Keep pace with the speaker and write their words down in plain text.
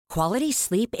Quality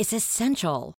sleep is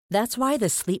essential. That's why the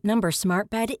Sleep Number Smart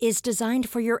Bed is designed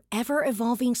for your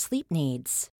ever-evolving sleep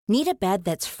needs. Need a bed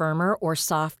that's firmer or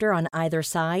softer on either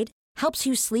side? Helps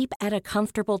you sleep at a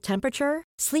comfortable temperature?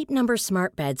 Sleep Number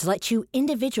Smart Beds let you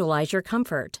individualize your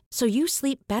comfort, so you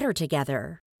sleep better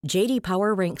together. J.D.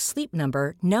 Power ranks Sleep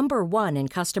Number number 1 in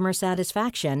customer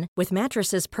satisfaction with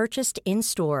mattresses purchased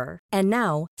in-store. And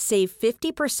now, save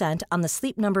 50% on the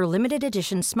Sleep Number Limited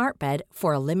Edition Smart Bed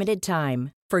for a limited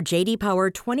time. For J.D. Power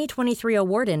 2023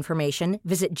 award information,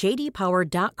 visit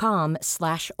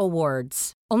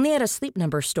jdpower.com/awards. Only at a Sleep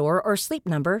Number store or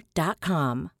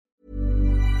sleepnumber.com.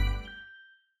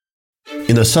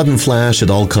 In a sudden flash, it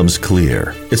all comes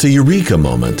clear. It's a eureka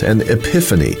moment, an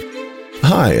epiphany.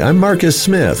 Hi, I'm Marcus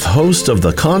Smith, host of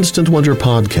the Constant Wonder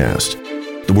podcast.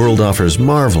 The world offers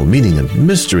marvel, meaning, and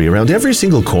mystery around every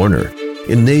single corner.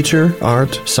 In nature,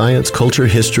 art, science, culture,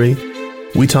 history,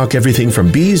 we talk everything from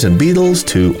bees and beetles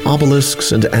to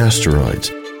obelisks and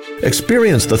asteroids.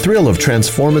 Experience the thrill of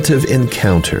transformative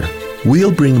encounter.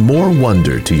 We'll bring more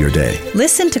wonder to your day.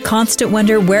 Listen to Constant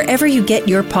Wonder wherever you get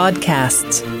your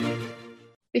podcasts.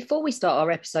 Before we start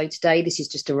our episode today, this is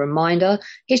just a reminder.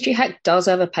 History Hack does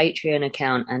have a Patreon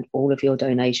account and all of your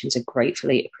donations are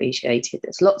gratefully appreciated.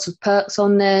 There's lots of perks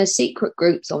on there, secret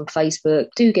groups on Facebook.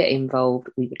 Do get involved.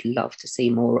 We would love to see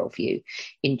more of you.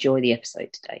 Enjoy the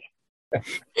episode today.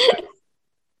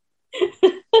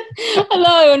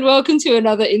 Hello and welcome to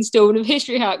another instalment of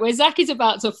History Hack, where Zach is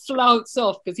about to flounce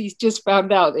off because he's just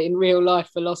found out that in real life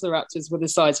velociraptors were the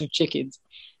size of chickens.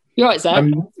 You right, Zach?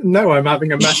 No, I'm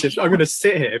having a massive... I'm going to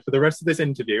sit here for the rest of this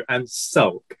interview and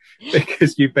sulk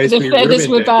because you basically... The feathers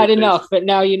were bad enough, but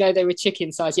now you know they were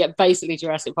chicken size. Yet basically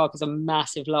Jurassic Park is a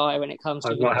massive lie when it comes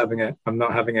to... I'm not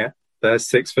having it. They're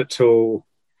 6 foot tall,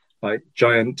 like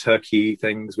giant turkey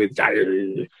things with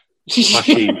mushy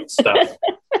stuff.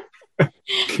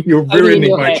 You're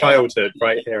ruining my childhood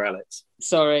right here, Alex.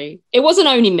 Sorry. It wasn't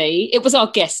only me. It was our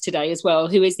guest today as well,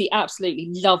 who is the absolutely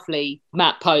lovely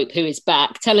Matt Pope, who is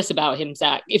back. Tell us about him,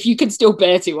 Zach, if you can still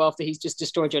bear to after he's just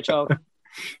destroyed your childhood.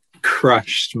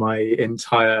 Crushed my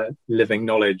entire living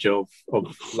knowledge of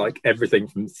like everything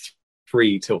from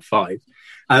 3 till 5.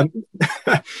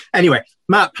 Anyway,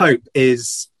 Matt Pope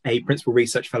is a principal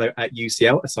research fellow at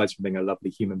UCL, aside from being a lovely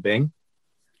human being.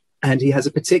 And he has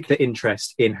a particular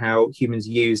interest in how humans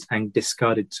used and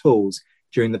discarded tools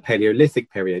during the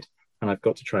Paleolithic period. And I've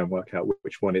got to try and work out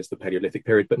which one is the Paleolithic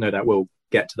period, but no doubt we'll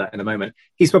get to that in a moment.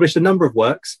 He's published a number of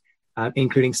works,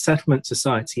 including Settlement,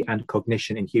 Society and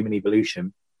Cognition in Human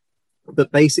Evolution.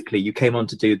 But basically, you came on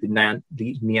to do the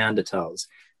Neanderthals,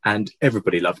 and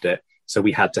everybody loved it. So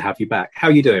we had to have you back. How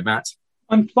are you doing, Matt?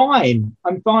 I'm fine.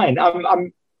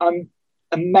 I'm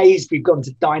amazed we've gone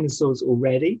to dinosaurs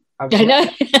already. I know.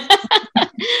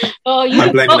 Oh, you were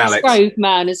Foxgrove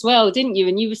man as well, didn't you?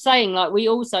 And you were saying like we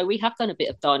have done a bit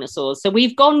of dinosaurs, so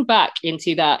we've gone back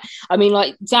into that. I mean,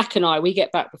 like Zach and I, we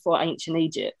get back before ancient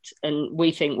Egypt, and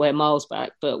we think we're miles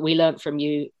back, but we learnt from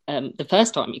you the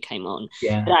first time you came on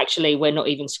that actually we're not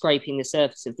even scraping the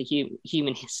surface of the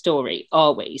human story,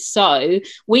 are we? So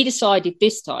we decided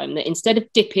this time that instead of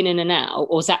dipping in and out,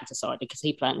 or Zach decided because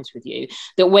he planned this with you,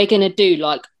 that we're going to do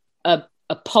like a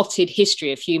potted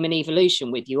history of human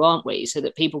evolution with you, aren't we? So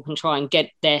that people can try and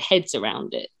get their heads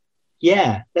around it.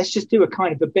 Yeah, let's just do a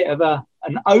kind of a bit of an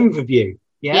overview.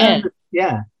 Yeah.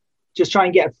 Just try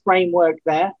and get a framework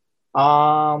there,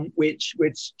 which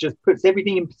just puts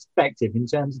everything in perspective in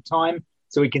terms of time,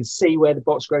 so we can see where the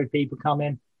Boxgrove people come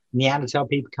in, Neanderthal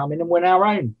people come in, and when our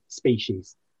own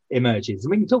species emerges.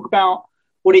 And we can talk about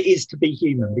what it is to be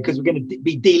human, because we're going to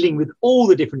be dealing with all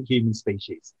the different human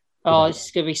species. Oh, this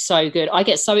is going to be so good. I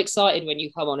get so excited when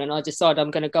you come on and I decide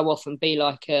I'm going to go off and be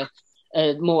like a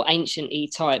more ancient-y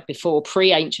type before,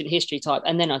 pre-ancient history type,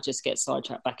 and then I just get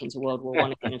sidetracked back into World War I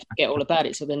again and forget all about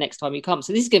it till the next time you come.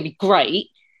 So this is going to be great.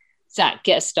 Zach,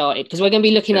 get us started, because we're going to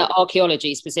be looking at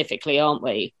archaeology specifically, aren't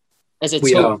we? As a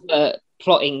tool for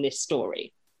plotting this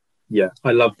story. Yeah,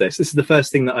 I love this. This is the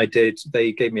first thing that I did.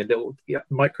 They gave me a little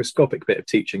microscopic bit of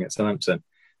teaching at Southampton a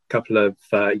couple of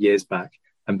years back.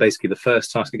 And basically the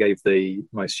first task I gave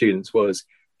my students was,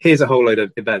 here's a whole load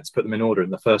of events, put them in order.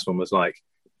 And the first one was like,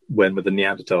 when were the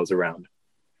Neanderthals around?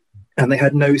 And they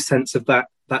had no sense of that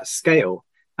scale.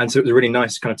 And so it was really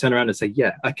nice to kind of turn around and say,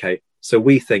 yeah, okay, so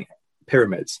we think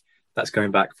pyramids, that's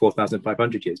going back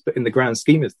 4,500 years. But in the grand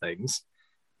scheme of things,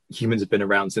 humans have been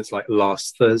around since like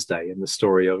last Thursday in the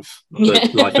story of the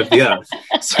life of the earth.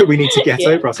 So we need to get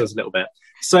over ourselves a little bit.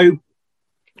 So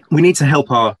we need to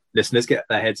help our listeners get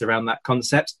their heads around that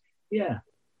concept. Yeah.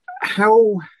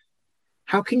 How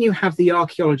can you have the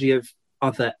archaeology of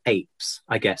other apes,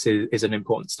 I guess, is an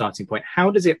important starting point.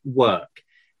 How does it work?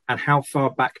 And how far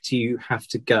back do you have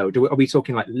to go? Are we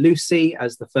talking like Lucy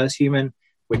as the first human,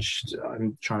 which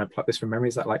I'm trying to pluck this from memory,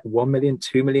 is that like 1 million,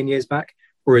 2 million years back?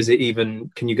 Or is it even,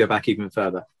 can you go back even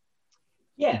further?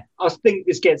 Yeah, I think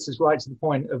this gets us right to the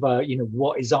point of,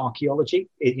 what is archaeology?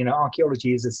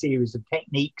 Archaeology is a series of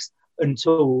techniques and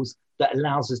tools that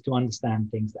allows us to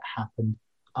understand things that happened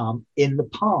in the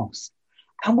past.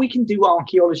 And we can do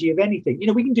archaeology of anything.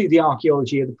 We can do the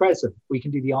archaeology of the present. We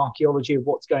can do the archaeology of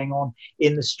what's going on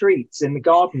in the streets, in the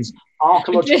gardens.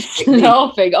 Just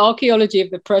laughing. Archaeology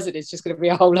of the present is just going to be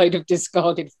a whole load of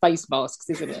discarded face masks,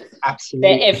 isn't it?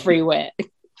 Absolutely. They're everywhere.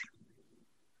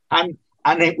 And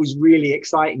it was really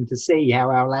exciting to see how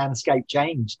our landscape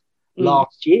changed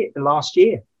last year.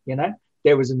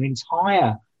 There was an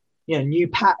entire, new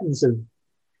patterns of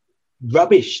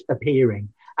rubbish appearing.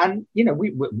 And,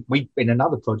 we in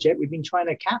another project, we've been trying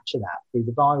to capture that through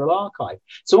the viral archive.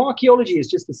 So archaeology is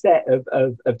just a set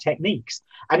of techniques.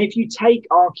 And if you take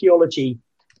archaeology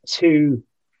to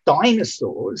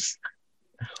dinosaurs,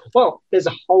 well, there's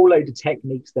a whole load of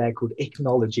techniques there called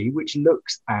ichnology, which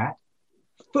looks at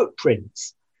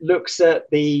footprints, looks at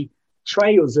the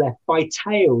trails left by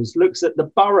tails, looks at the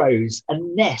burrows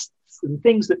and nests and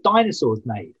things that dinosaurs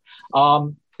made.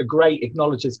 A great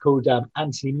ichnologist called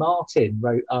Anthony Martin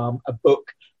wrote a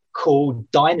book called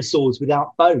Dinosaurs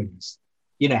Without Bones.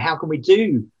 How can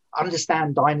we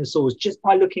understand dinosaurs just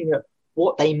by looking at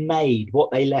what they made, what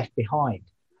they left behind?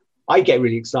 I get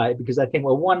really excited because I think,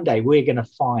 well, one day we're going to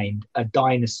find a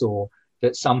dinosaur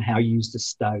that somehow used a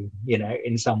stone,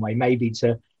 in some way, maybe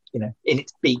to, in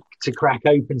its beak to crack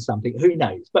open something, who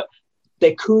knows? But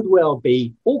there could well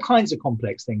be all kinds of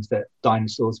complex things that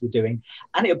dinosaurs were doing.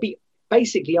 And it would be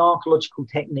basically archaeological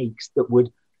techniques that would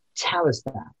tell us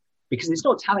that, because it's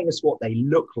not telling us what they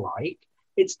look like,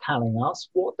 it's telling us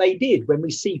what they did. When we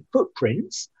see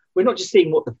footprints, we're not just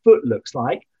seeing what the foot looks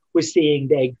like, we're seeing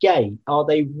their gait. Are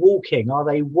they walking? Are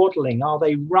they waddling? Are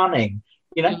they running?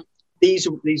 These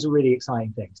are really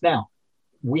exciting things. Now,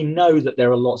 we know that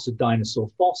there are lots of dinosaur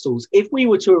fossils. If we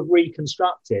were to have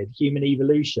reconstructed human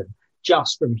evolution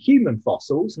just from human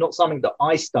fossils, not something that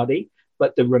I study,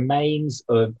 but the remains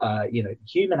of,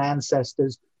 human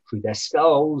ancestors through their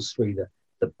skulls, through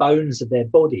the bones of their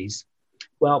bodies,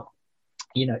 well,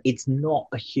 it's not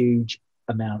a huge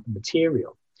amount of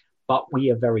material, but we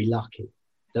are very lucky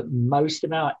that most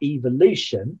of our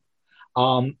evolution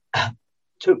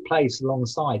took place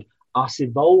alongside us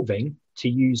evolving to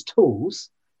use tools.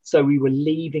 So we were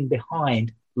leaving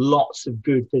behind lots of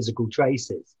good physical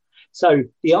traces. So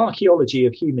the archaeology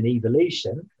of human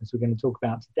evolution, as we're going to talk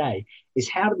about today, is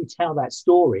how do we tell that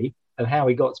story of how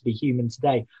we got to be human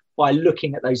today by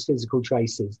looking at those physical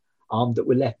traces that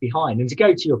were left behind. And to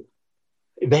go to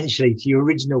your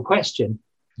original question,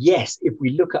 yes, if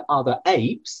we look at other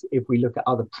apes, if we look at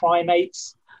other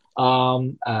primates,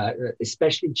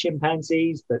 especially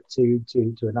chimpanzees, but to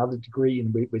another degree,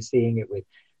 and we're seeing it with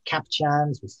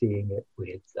capuchins, we're seeing it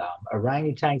with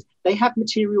orangutans, they have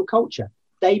material culture.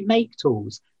 They make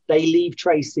tools, they leave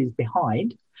traces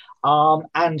behind.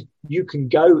 And you can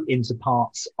go into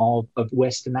parts of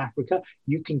Western Africa,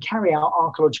 you can carry out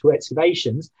archaeological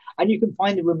excavations, and you can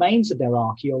find the remains of their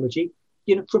archaeology,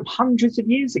 from hundreds of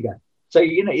years ago. So,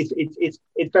 it's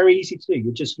very easy to do.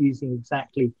 You're just using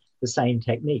exactly the same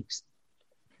techniques.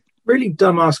 Really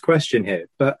dumbass question here,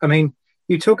 but I mean,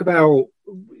 you talk about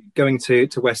going to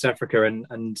West Africa,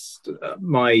 and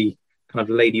my kind of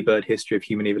ladybird history of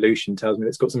human evolution tells me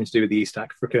it's got something to do with the East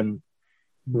African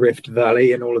Rift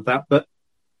Valley and all of that. But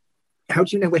how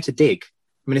do you know where to dig?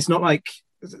 I mean, it's not like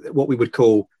what we would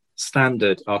call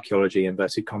standard archaeology,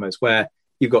 inverted commas, where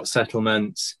you've got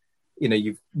settlements,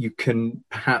 you can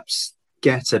perhaps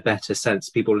get a better sense.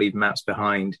 People leave maps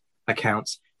behind,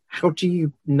 accounts. How do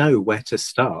you know where to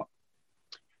start?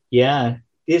 Yeah,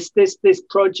 this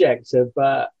project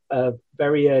of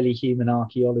very early human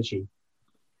archaeology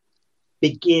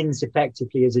begins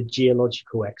effectively as a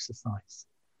geological exercise.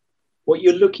 What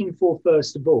you're looking for,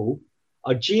 first of all,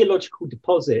 are geological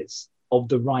deposits of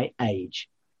the right age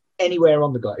anywhere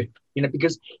on the globe.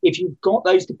 Because if you've got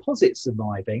those deposits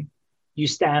surviving, you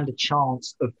stand a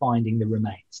chance of finding the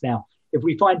remains. Now, if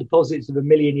we find deposits of 1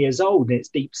 million years old and it's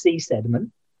deep sea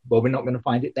sediment, well, we're not going to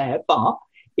find it there. But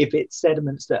if it's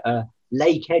sediments that are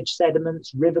lake edge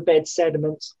sediments, riverbed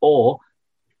sediments, or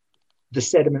the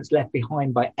sediments left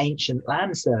behind by ancient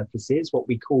land surfaces, what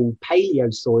we call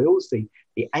paleosoils, the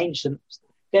ancients,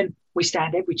 then we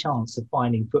stand every chance of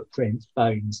finding footprints,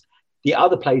 bones. The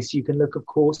other place you can look, of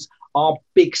course, are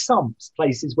big sumps,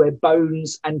 places where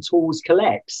bones and tools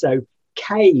collect. So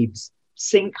caves,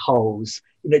 sinkholes,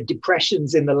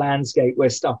 depressions in the landscape where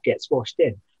stuff gets washed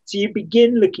in. So you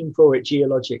begin looking for it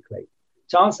geologically.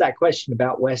 To answer that question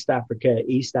about West Africa,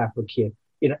 East Africa,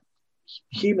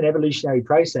 human evolutionary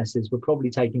processes were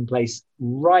probably taking place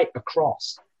right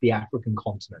across the African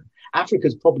continent.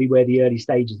 Africa's probably where the early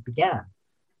stages began,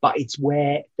 but it's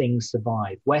where things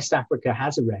survive. West Africa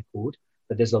has a record,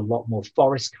 but there's a lot more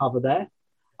forest cover there.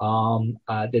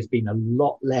 There's been a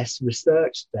lot less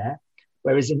research there.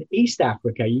 Whereas in East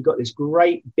Africa, you've got this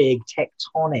great big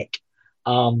tectonic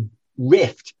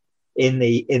rift in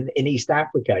East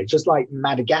Africa, just like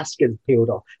Madagascar's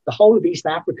peeled off. The whole of East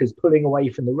Africa is pulling away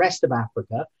from the rest of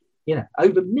Africa,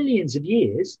 over millions of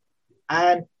years,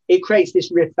 and it creates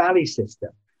this Rift Valley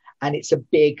system. And it's a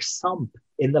big sump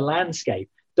in the landscape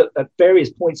that at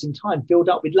various points in time filled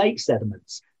up with lake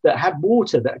sediments that had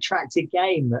water, that attracted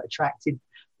game, that attracted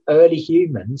early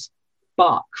humans,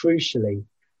 but crucially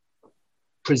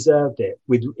preserved it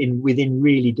within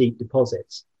really deep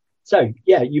deposits. So,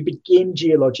 you begin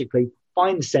geologically,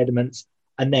 find the sediments,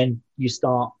 and then you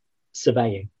start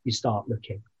surveying, you start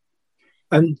looking.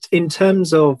 And in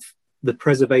terms of the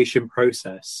preservation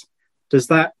process, does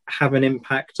that have an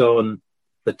impact on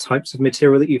the types of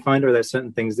material that you find, or are there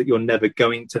certain things that you're never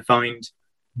going to find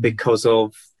because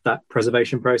of that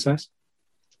preservation process?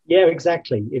 Yeah,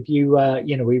 exactly. If you,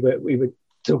 we were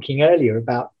talking earlier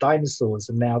about dinosaurs,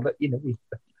 and now that,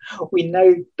 we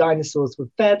know dinosaurs were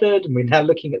feathered, and we're now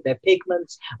looking at their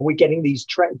pigments, and we're getting these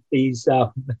traces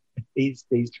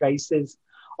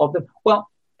of them. Well,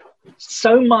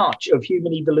 so much of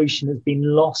human evolution has been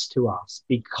lost to us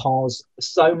because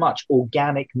so much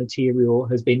organic material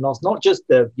has been lost, not just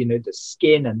the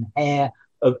skin and hair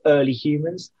of early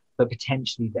humans, but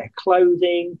potentially their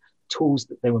clothing, tools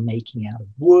that they were making out of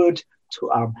wood,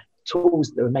 tools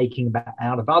that they were making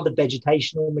out of other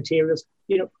vegetational materials.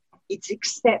 It's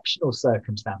exceptional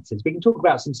circumstances. We can talk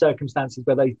about some circumstances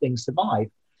where those things survive,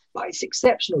 but it's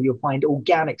exceptional. You'll find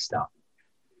organic stuff.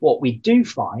 What we do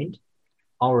find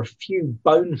are a few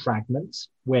bone fragments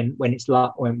when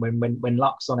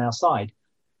luck's on our side,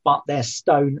 but they're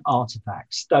stone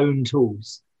artifacts, stone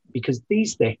tools, because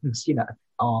these things,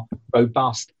 are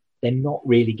robust. They're not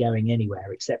really going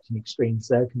anywhere except in extreme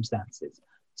circumstances.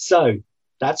 So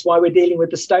that's why we're dealing with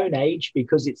the Stone Age,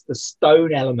 because it's the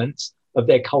stone elements of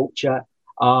their culture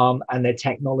and their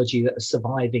technology that are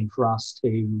surviving for us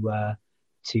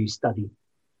to study.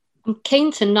 I'm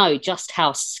keen to know just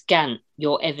how scant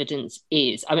your evidence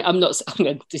is. I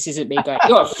mean, this isn't me going,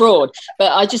 you're a fraud,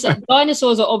 but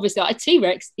dinosaurs are obviously, a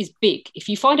T-Rex is big. If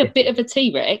you find a bit of a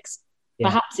T-Rex,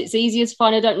 perhaps it's easier to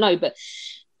find, I don't know, but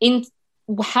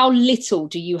how little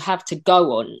do you have to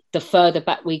go on the further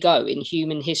back we go in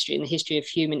human history, in the history of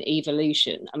human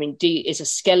evolution? I mean, is a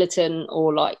skeleton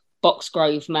or like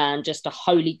Boxgrove Man just a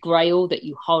holy grail that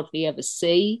you hardly ever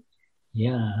see?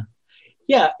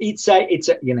 It's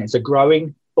a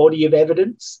growing body of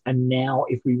evidence, and now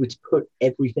if we were to put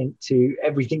everything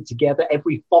together,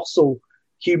 every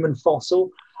human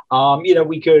fossil,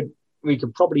 we could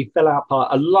probably fill out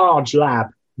a large lab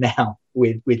now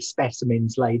with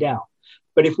specimens laid out.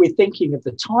 But if we're thinking of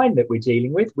the time that we're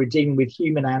dealing with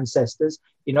human ancestors,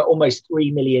 almost 3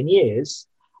 million years.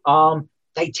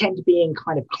 They tend to be in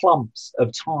kind of clumps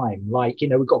of time. Like,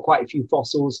 we've got quite a few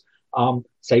fossils,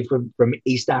 say from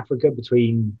East Africa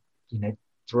between,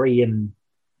 3 and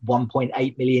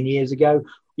 1.8 million years ago.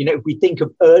 If we think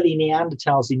of early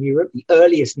Neanderthals in Europe, the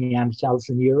earliest Neanderthals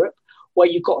in Europe, where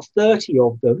you've got 30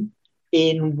 of them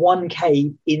in one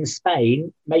cave in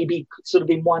Spain, maybe sort of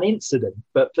in one incident.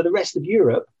 But for the rest of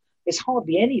Europe, there's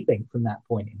hardly anything from that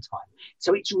point in time.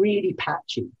 So it's really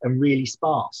patchy and really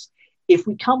sparse. If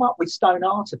we come up with stone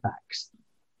artifacts,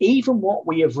 even what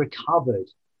we have recovered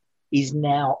is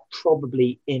now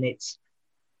probably in its,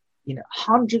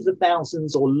 hundreds of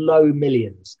thousands or low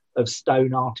millions of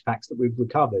stone artifacts that we've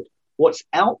recovered. What's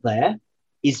out there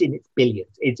is in its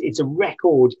billions. It's a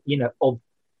record,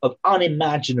 of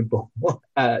unimaginable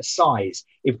size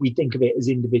if we think of it as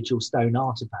individual stone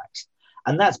artifacts.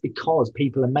 And that's because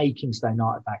people are making stone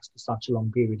artifacts for such a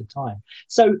long period of time.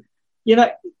 So,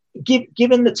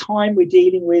 given the time we're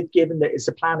dealing with, given that it's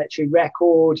a planetary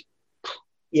record,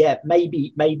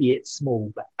 maybe it's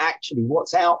small, but actually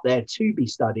what's out there to be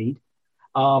studied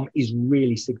is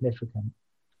really significant.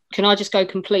 Can I just go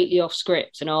completely off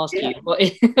script and ask you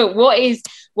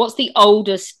what's the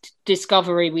oldest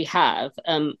discovery we have,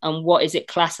 and what is it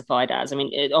classified as? I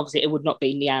mean, obviously it would not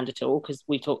be Neanderthal because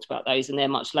we talked about those and they're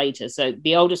much later. So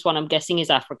the oldest one I'm guessing is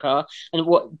Africa. And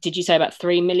what did you say, about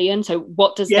 3 million? So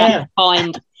what does that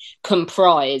find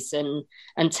comprise and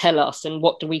tell us, and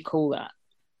what do we call that?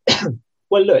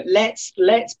 Well, look, let's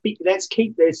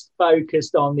keep this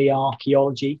focused on the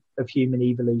archaeology of human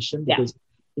evolution, because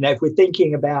if we're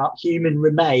thinking about human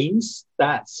remains,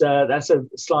 that's a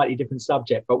slightly different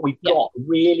subject. But we've got a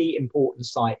really important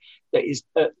site that is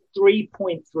at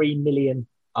 3.3 million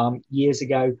years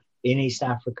ago in East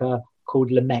Africa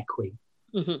called Lomekwi.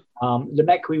 Mm-hmm.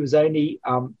 Lomekwi was only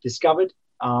discovered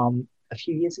a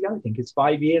few years ago. I think it's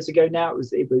 5 years ago now.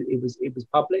 It was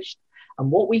published,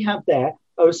 and what we have there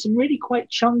are some really quite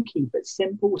chunky but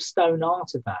simple stone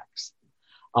artifacts,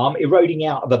 eroding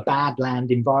out of a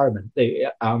badland environment.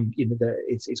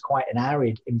 It's quite an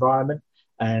arid environment,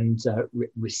 and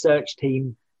research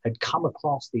team had come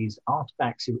across these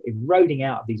artifacts eroding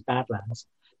out of these badlands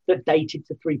that dated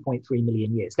to 3.3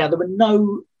 million years. Now, there were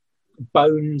no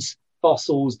bones,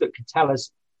 fossils that could tell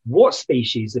us what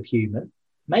species of human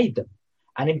made them.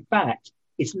 And in fact,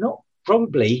 it's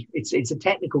a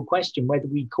technical question whether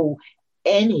we call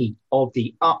any of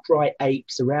the upright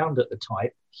apes around at the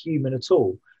time human at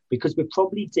all, because we're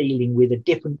probably dealing with a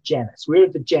different genus. We're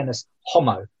of the genus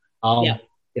Homo. Homo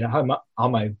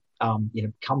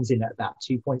comes in at about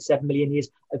 2.7 million years.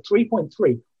 At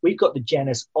 3.3, we've got the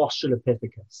genus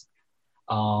Australopithecus.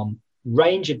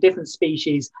 Range of different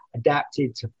species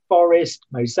adapted to forest,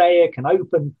 mosaic, and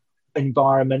open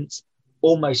environments,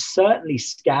 almost certainly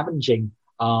scavenging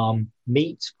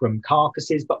meat from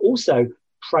carcasses, but also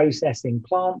processing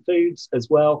plant foods as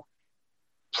well.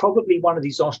 Probably one of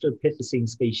these Australopithecine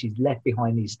species left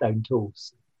behind these stone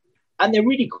tools. And they're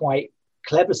really quite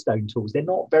clever stone tools. They're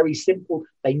not very simple.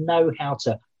 They know how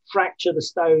to fracture the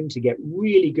stone to get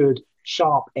really good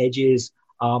sharp edges.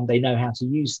 They know how to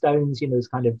use stones, as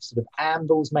kind of sort of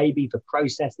anvils maybe for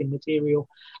processing material.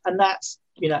 And that's,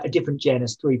 a different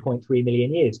genus, 3.3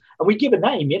 million years. And we give a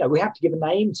name, we have to give a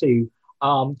name to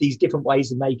these different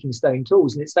ways of making stone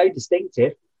tools. And it's so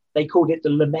distinctive, they called it the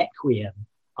Lomekwian,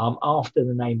 after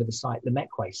the name of the site,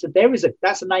 Lomekwi. So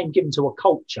that's a name given to a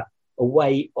culture, a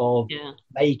way of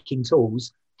making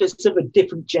tools that's of a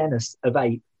different genus of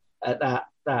ape at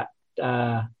that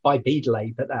bipedal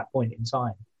ape at that point in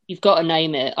time. You've got to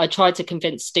name it. I tried to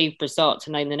convince Steve Brassard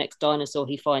to name the next dinosaur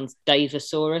he finds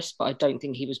Davesaurus, but I don't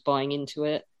think he was buying into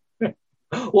it.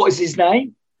 What is his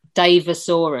name?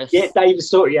 Davesaurus. Yeah,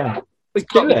 Davesaurus, yeah. We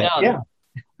do it, yeah.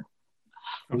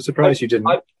 I'm surprised you didn't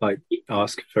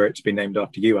ask for it to be named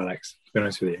after you, Alex, to be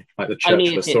honest with you. Like the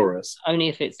Churchillosaurus. Only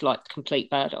if it's like complete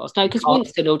badass. No, because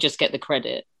Winston will just get the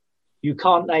credit. You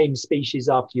can't name species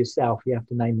after yourself. You have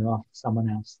to name them after someone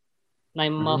else.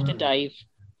 Name them after Dave.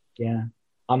 Yeah.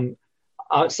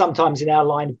 Sometimes in our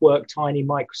line of work, tiny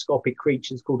microscopic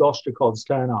creatures called ostracods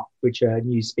turn up, which are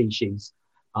new species.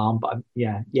 But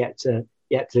yet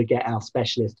to get our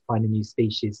specialist to find a new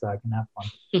species so I can have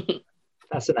one.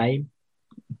 That's an aim.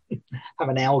 Have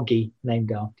an algae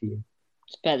named after you.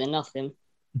 It's better than nothing.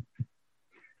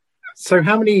 So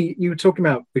how many, you were talking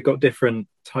about, we've got different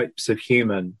types of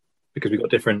human because we've got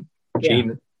different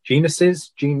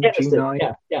genuses, geni.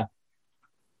 Yeah.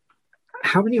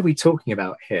 How many are we talking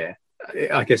about here?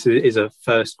 I guess it is a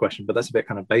first question, but that's a bit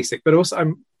kind of basic. But also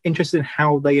I'm interested in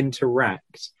how they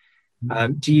interact.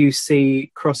 Do you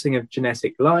see crossing of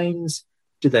genetic lines?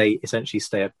 Do they essentially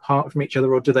stay apart from each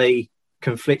other, or do they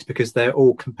conflict because they're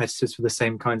all competitors for the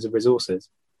same kinds of resources?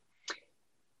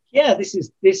 Yeah, this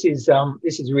is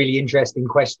a really interesting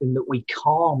question that we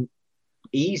can't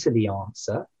easily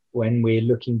answer when we're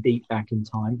looking deep back in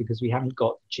time, because we haven't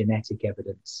got genetic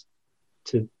evidence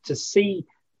to see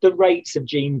the rates of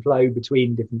gene flow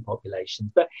between different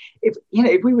populations. But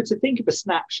if we were to think of a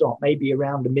snapshot maybe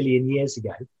around 1 million years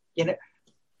ago,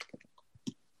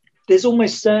 there's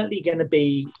almost certainly going to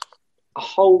be a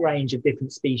whole range of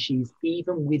different species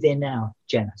even within our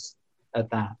genus at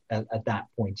that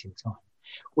point in time.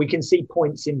 We can see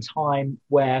points in time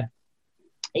where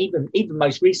even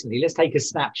most recently, let's take a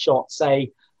snapshot,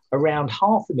 say around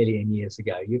 500,000 years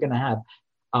ago, you're going to have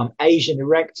Asian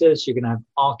erectus, you're going to have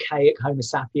archaic Homo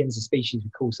sapiens, a species we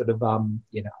call sort of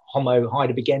Homo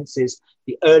heidelbergensis,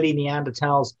 the early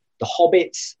Neanderthals, the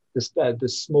hobbits, the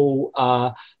small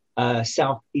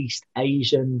Southeast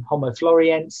Asian Homo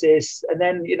floresiensis, and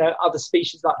then other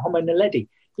species like Homo naledi,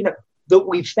 that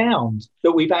we've found,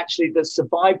 that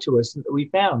survived to us, and that we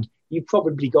found. You've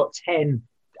probably got 10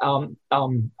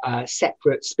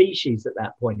 separate species at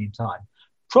that point in time.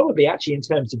 Probably actually in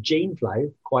terms of gene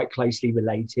flow, quite closely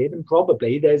related, and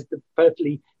probably there's the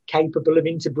perfectly capable of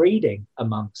interbreeding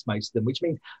amongst most of them, which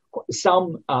means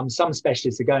some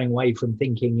specialists are going away from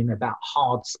thinking about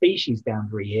hard species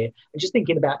boundary here and just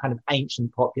thinking about kind of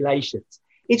ancient populations.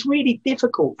 It's really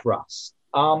difficult for us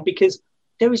because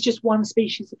there is just one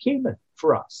species of human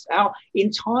for us. Our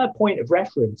entire point of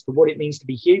reference for what it means to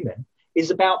be human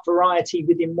is about variety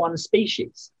within one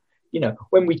species.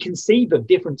 When we conceive of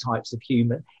different types of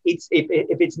human, if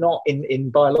it's not in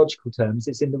biological terms,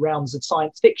 it's in the realms of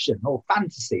science fiction or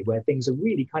fantasy, where things are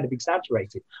really kind of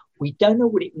exaggerated. We don't know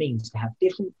what it means to have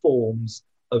different forms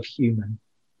of human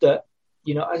that,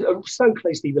 are so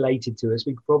closely related to us.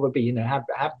 We could probably,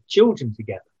 have children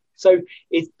together. So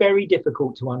it's very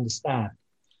difficult to understand.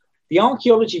 The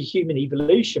archaeology of human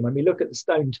evolution, when we look at the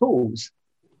stone tools,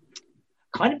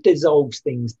 kind of dissolves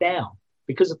things down.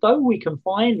 Because although we can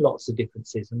find lots of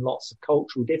differences and lots of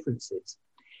cultural differences,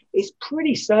 it's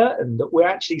pretty certain that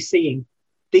we're actually seeing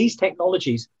these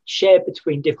technologies shared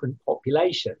between different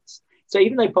populations. So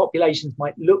even though populations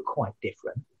might look quite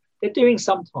different, they're doing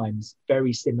sometimes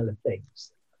very similar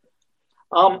things.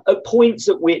 At points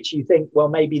at which you think, well,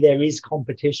 maybe there is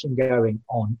competition going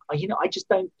on, I just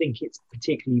don't think it's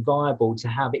particularly viable to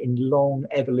have it in long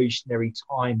evolutionary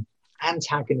time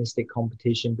antagonistic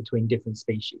competition between different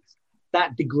species.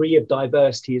 That degree of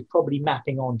diversity is probably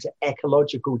mapping onto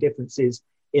ecological differences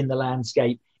in the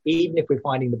landscape. Even if we're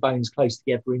finding the bones close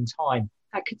together in time,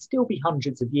 that could still be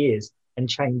hundreds of years and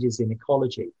changes in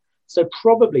ecology. So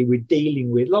probably we're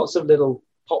dealing with lots of little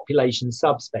population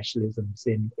subspecialisms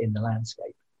in the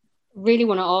landscape. Really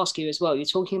want to ask you as well, you're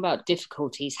talking about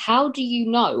difficulties. How do you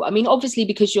know? I mean, obviously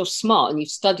because you're smart and you've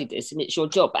studied this and it's your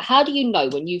job, but how do you know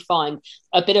when you find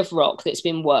a bit of rock that's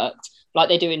been worked, like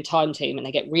they do in Time Team, and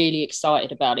they get really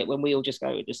excited about it when we all just go,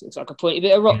 it just looks like a pointy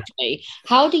bit of rock to me?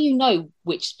 How do you know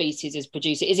which species is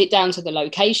produced? Is it down to the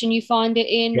location you find it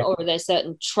in, or are there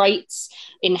certain traits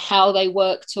in how they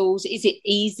work tools? Is it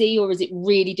easy, or is it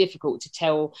really difficult to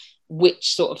tell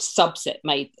which sort of subset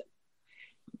made them?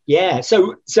 Yeah,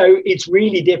 so it's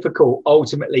really difficult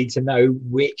ultimately to know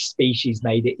which species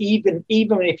made it, even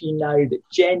if you know that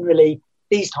generally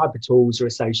these type of tools are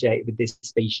associated with this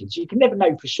species. You can never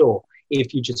know for sure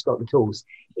if you just got the tools.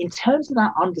 In terms of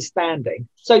that understanding,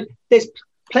 so there's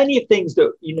plenty of things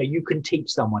that you can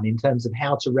teach someone in terms of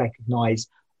how to recognize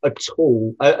a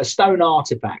tool, a stone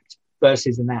artifact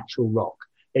versus a natural rock.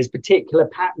 There's particular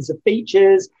patterns of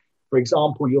features. For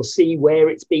example, you'll see where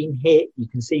it's been hit. You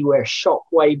can see where a shock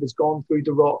wave has gone through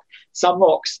the rock. Some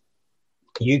rocks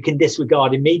you can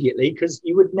disregard immediately because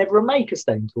you would never make a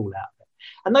stone tool out of it.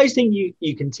 And those things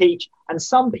you can teach. And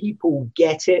some people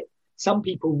get it. Some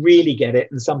people really get it.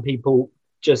 And some people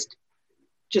just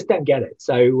don't get it.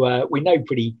 So we know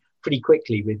pretty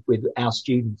quickly with our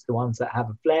students, the ones that have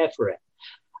a flair for it.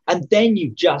 And then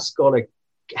you've just got to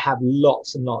have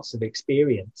lots and lots of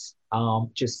experience,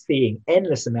 just seeing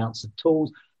endless amounts of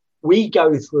tools. We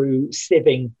go through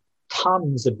sieving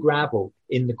tons of gravel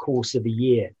in the course of a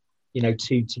year,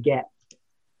 to get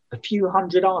a few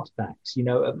hundred artifacts,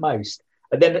 at most.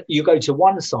 And then you go to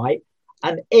one site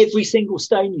and every single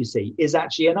stone you see is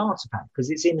actually an artifact because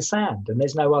it's in sand and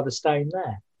there's no other stone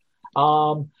there.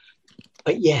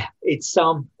 But yeah,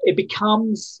 it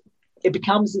becomes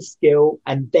a skill.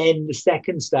 And then the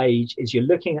second stage is you're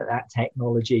looking at that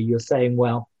technology. You're saying,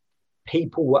 well,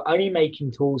 people were only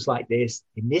making tools like this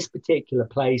in this particular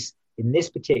place, in this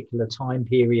particular time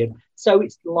period. So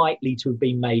it's likely to have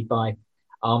been made by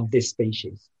this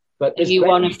species. But are you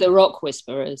one of the rock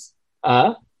whisperers?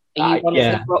 Are you one of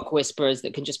the rock whisperers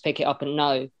that can just pick it up and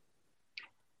know?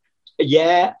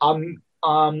 Yeah, I'm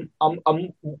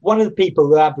one of the people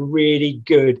who have a really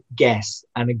good guess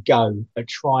and a go at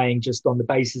trying just on the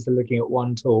basis of looking at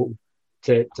one tool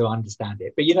to understand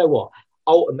it. But you know what?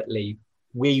 Ultimately,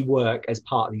 we work as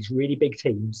part of these really big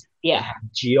teams. Yeah. That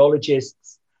have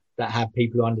geologists, that have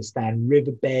people who understand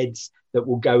riverbeds, that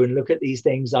will go and look at these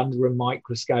things under a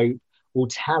microscope, will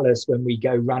tell us when we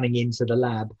go running into the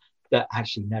lab that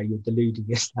actually, no, you're deluding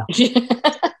yourself.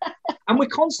 And we're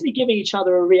constantly giving each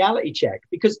other a reality check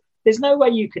because there's no way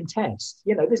you can test.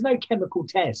 There's no chemical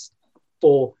test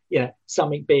for,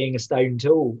 something being a stone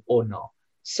tool or not.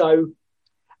 So,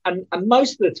 and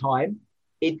most of the time,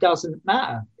 it doesn't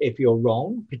matter if you're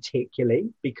wrong, particularly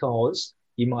because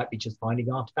you might be just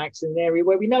finding artifacts in an area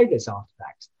where we know there's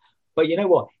artifacts. But you know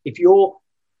what? If you're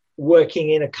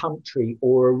working in a country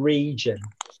or a region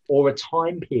or a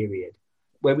time period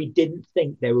where we didn't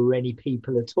think there were any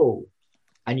people at all,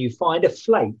 and you find a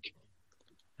flake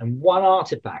and one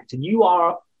artifact, and you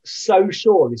are so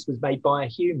sure this was made by a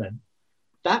human,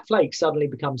 that flake suddenly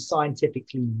becomes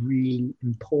scientifically really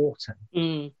important.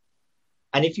 Mm.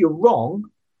 And if you're wrong,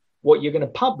 what you're going to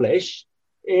publish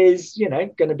is,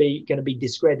 going to be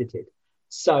discredited.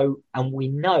 So, and we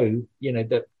know,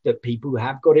 that people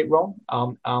have got it wrong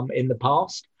in the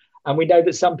past. And we know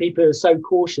that some people are so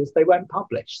cautious they won't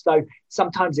publish. So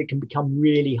sometimes it can become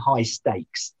really high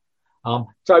stakes.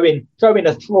 Throw in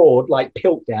a fraud like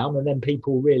Piltdown, and then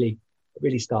people really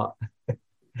start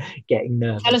getting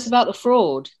nervous. Tell us about the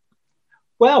fraud.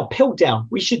 Well, Piltdown.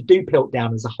 We should do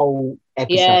Piltdown as a whole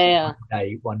episode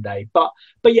one day. But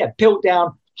yeah,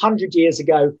 Piltdown, 100 years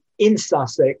ago in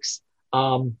Sussex,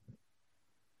 a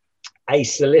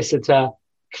solicitor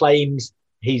claims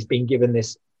he's been given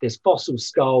this fossil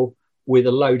skull with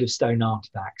a load of stone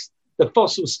artifacts. The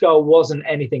fossil skull wasn't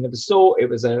anything of the sort. It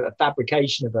was a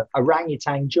fabrication of an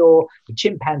orangutan jaw, a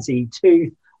chimpanzee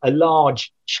tooth, a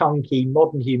large, chunky,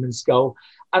 modern human skull,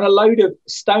 and a load of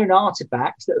stone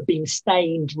artifacts that have been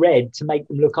stained red to make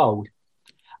them look old.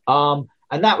 And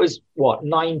that was,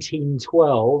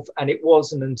 1912? And it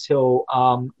wasn't until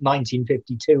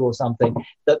 1952 or something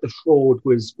that the fraud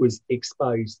was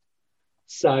exposed.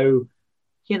 So,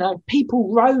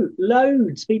 people wrote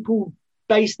loads. People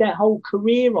based their whole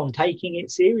career on taking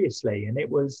it seriously, and it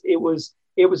was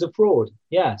a fraud.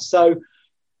 Yeah. So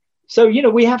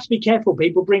we have to be careful.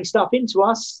 People bring stuff into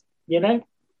us.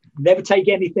 Never take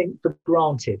anything for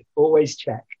granted. Always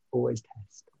check. Always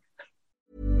test.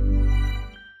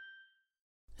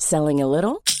 Selling a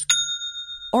little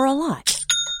or a lot?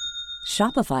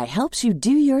 Shopify helps you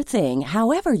do your thing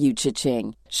however you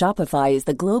cha-ching. Shopify is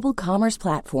the global commerce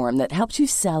platform that helps you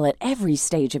sell at every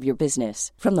stage of your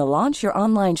business. From the launch your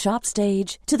online shop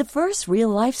stage to the first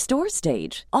real-life store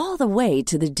stage, all the way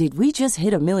to the did we just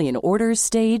hit a million orders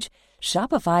stage.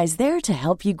 Shopify is there to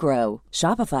help you grow.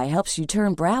 Shopify helps you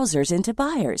turn browsers into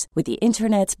buyers with the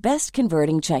internet's best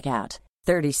converting checkout.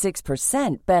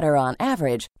 36% better on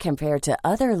average compared to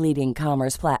other leading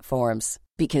commerce platforms.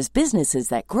 Because businesses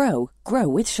that grow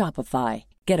with Shopify.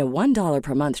 Get a $1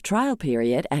 per month trial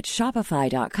period at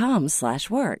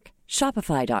shopify.com/work.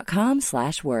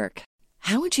 Shopify.com/work.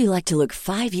 How would you like to look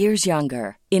 5 years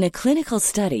younger? In a clinical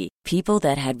study, people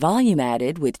that had volume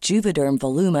added with Juvederm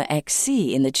Voluma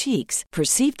XC in the cheeks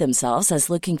perceived themselves as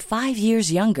looking 5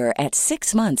 years younger at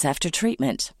 6 months after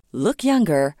treatment. Look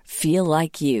younger, feel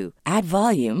like you. Add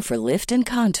volume for lift and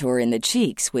contour in the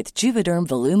cheeks with Juvederm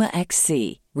Voluma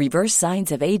XC. Reverse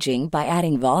signs of aging by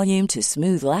adding volume to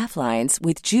smooth laugh lines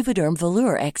with Juvederm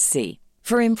Volure XC.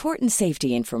 For important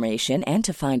safety information and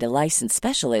to find a licensed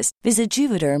specialist, visit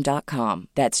Juvederm.com.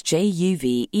 That's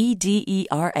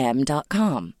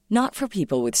JUVEDERM.com. Not for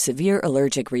people with severe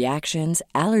allergic reactions,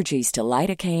 allergies to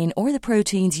lidocaine, or the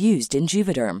proteins used in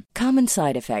Juvederm. Common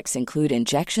side effects include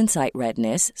injection site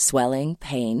redness, swelling,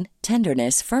 pain,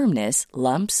 tenderness, firmness,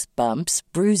 lumps, bumps,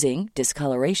 bruising,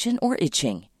 discoloration, or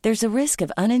itching. There's a risk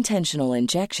of unintentional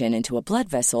injection into a blood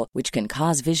vessel, which can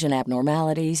cause vision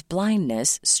abnormalities,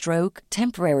 blindness, stroke,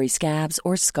 temporary scabs,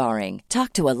 or scarring.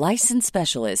 Talk to a licensed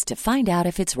specialist to find out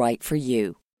if it's right for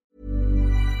you.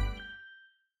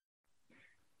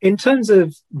 In terms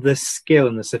of the skill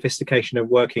and the sophistication of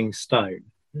working stone,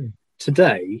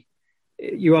 today,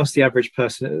 you ask the average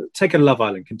person, take a Love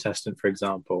Island contestant, for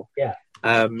example. Yeah.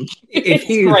 If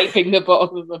you scraping the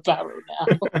bottom of the barrel now.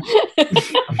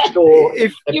 Sure,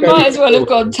 you might as well have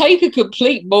gone, take a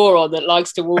complete moron that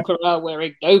likes to walk around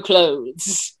wearing no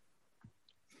clothes.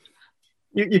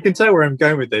 You can tell where I'm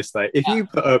going with this, though. If you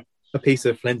put a piece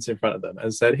of flint in front of them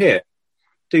and said, here,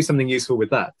 do something useful with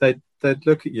that, they'd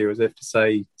look at you as if to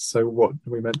say, so what, are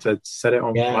we meant to set it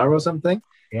on fire or something?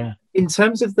 Yeah. In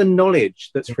terms of the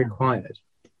knowledge that's required,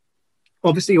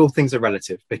 obviously all things are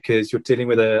relative, because you're dealing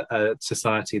with a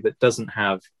society that doesn't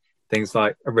have things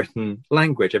like a written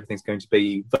language. Everything's going to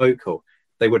be vocal.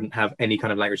 They wouldn't have any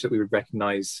kind of language that we would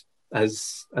recognize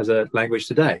as a language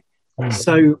today.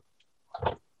 So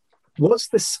what's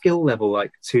the skill level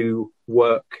like to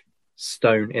work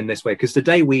stone in this way? Because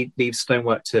today we leave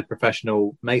stonework to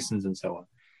professional masons and so on.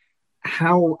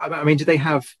 Do they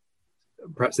have,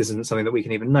 perhaps this isn't something that we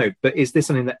can even know, but is this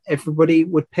something that everybody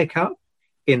would pick up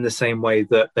in the same way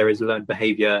that there is learned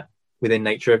behavior within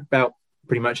nature about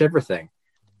pretty much everything?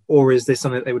 Or is this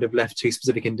something that they would have left to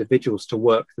specific individuals to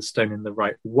work the stone in the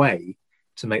right way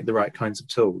to make the right kinds of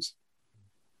tools?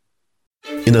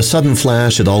 In a sudden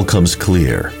flash, it all comes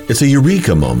clear. It's a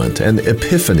eureka moment, an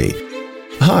epiphany.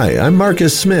 Hi, I'm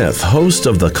Marcus Smith, host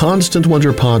of the Constant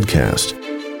Wonder podcast.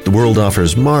 The world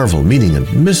offers marvel, meaning,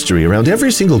 and mystery around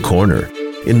every single corner.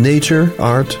 In nature,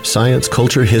 art, science,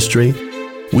 culture, history,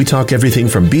 we talk everything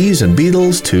from bees and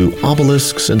beetles to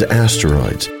obelisks and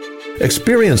asteroids.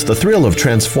 Experience the thrill of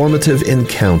transformative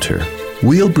encounter.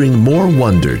 We'll bring more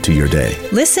wonder to your day.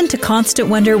 Listen to Constant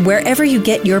Wonder wherever you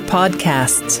get your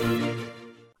podcasts.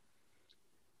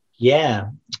 Yeah.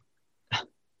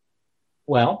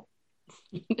 Well,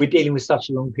 we're dealing with such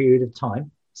a long period of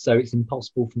time. So it's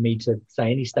impossible for me to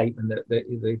say any statement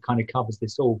that kind of covers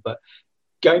this all. But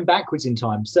going backwards in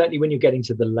time, certainly when you're getting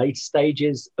to the later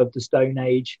stages of the Stone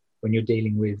Age, when you're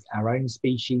dealing with our own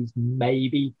species,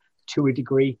 maybe to a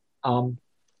degree,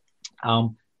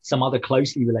 some other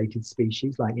closely related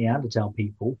species like Neanderthal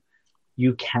people,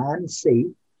 you can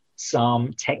see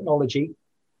some technology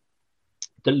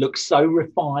that looks so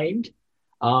refined,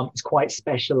 it's quite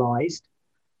specialized,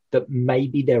 that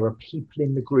maybe there are people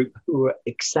in the group who are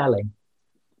excelling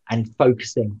and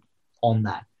focusing on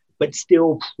that, but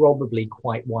still probably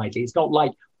quite widely. It's not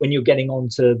like when you're getting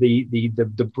onto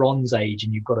the Bronze Age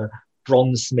and you've got a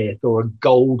bronze smith or a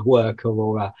gold worker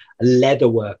or a leather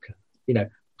worker, you know.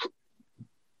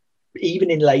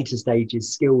 Even in later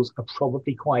stages, skills are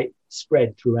probably quite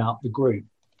spread throughout the group.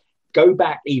 Go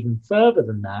back even further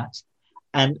than that,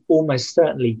 and almost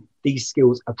certainly these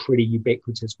skills are pretty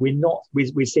ubiquitous.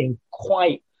 We're seeing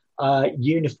quite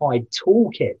unified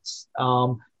toolkits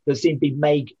that seem to be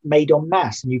made en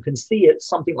masse. And you can see at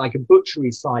something like a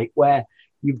butchery site where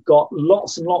you've got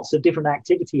lots and lots of different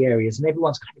activity areas, and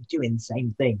everyone's kind of doing the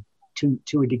same thing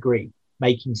to a degree,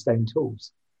 making stone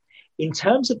tools. In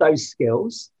terms of those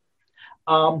skills,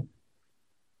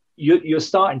 you're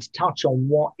starting to touch on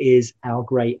what is our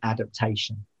great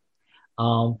adaptation.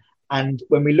 And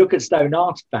when we look at stone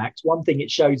artifacts, one thing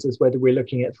it shows us, whether we're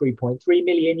looking at 3.3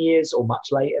 million years or much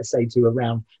later, say to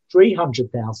around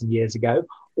 300,000 years ago,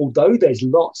 although there's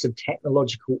lots of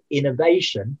technological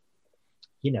innovation,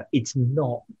 you know, it's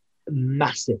not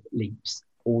massive leaps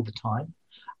all the time.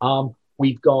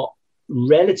 We've got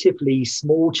relatively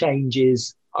small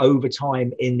changes over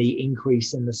time in the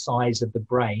increase in the size of the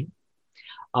brain.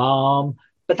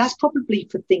 But that's probably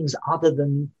for things other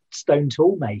than stone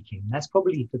tool making. That's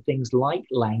probably for things like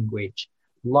language,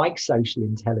 like social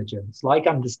intelligence, like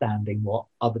understanding what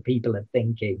other people are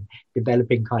thinking,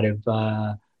 developing kind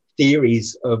of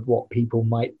theories of what people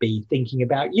might be thinking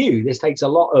about you. This takes a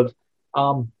lot of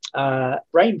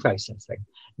brain processing.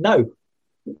 No,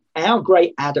 our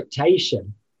great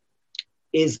adaptation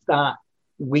is that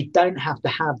we don't have to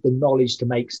have the knowledge to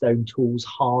make stone tools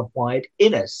hardwired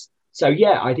in us. So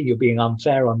yeah, I think you're being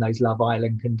unfair on those Love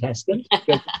Island contestants.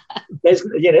 There's,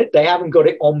 you know, they haven't got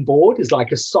it on board as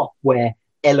like a software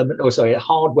element, or sorry, a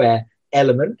hardware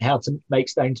element, how to make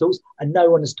stone tools, and no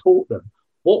one has taught them.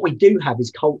 What we do have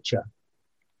is culture,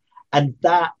 and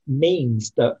that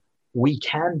means that we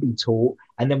can be taught,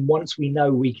 and then once we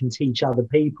know, we can teach other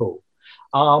people.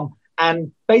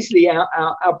 And basically,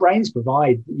 our brains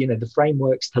provide, you know, the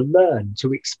frameworks to learn,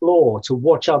 to explore, to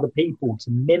watch other people,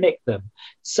 to mimic them.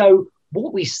 So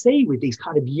what we see with these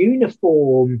kind of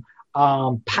uniform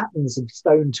patterns of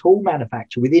stone tool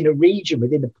manufacture within a region,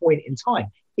 within a point in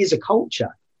time, is a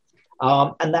culture.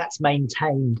 And that's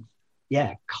maintained,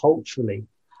 culturally.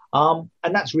 And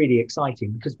that's really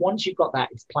exciting, because once you've got that,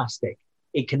 it's plastic.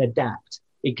 It can adapt,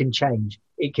 it can change,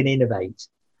 it can innovate.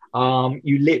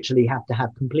 You literally have to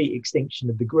have complete extinction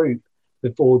of the group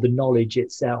before the knowledge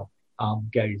itself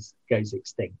goes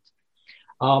extinct.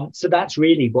 So that's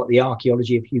really what the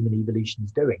archaeology of human evolution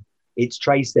is doing. It's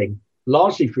tracing,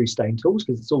 largely through stone tools,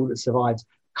 because it's all that survives,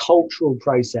 cultural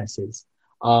processes,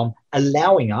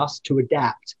 allowing us to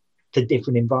adapt to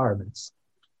different environments.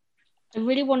 I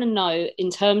really want to know, in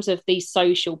terms of these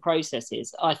social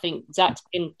processes, I think Zach's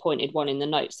pinpointed one in the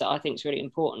notes that I think is really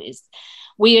important, is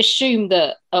we assume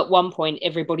that at one point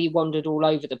everybody wandered all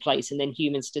over the place and then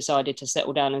humans decided to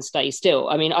settle down and stay still.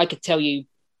 I mean, I could tell you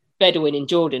Bedouin in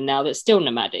Jordan now that's still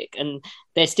nomadic, and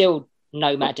they're still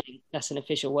nomading, that's an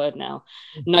official word now,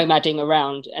 nomading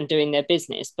around and doing their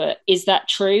business. But is that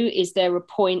true? Is there a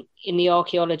point in the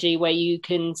archaeology where you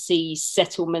can see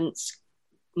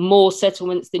more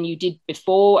settlements than you did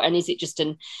before? And is it just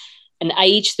an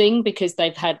age thing because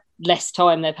they've had less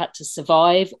time, they've had to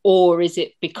survive? Or is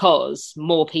it because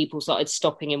more people started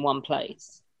stopping in one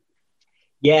place?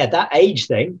 Yeah, that age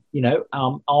thing, you know,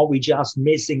 are we just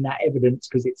missing that evidence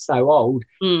because it's so old?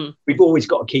 We've always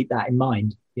got to keep that in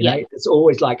mind. You know, it's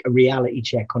always like a reality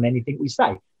check on anything we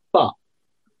say. But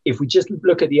if we just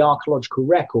look at the archaeological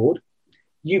record,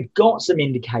 you've got some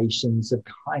indications of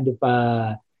kind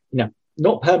of,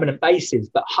 not permanent bases,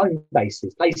 but home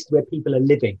bases, places where people are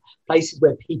living, places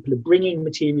where people are bringing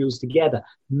materials together,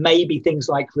 maybe things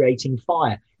like creating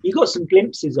fire. You got some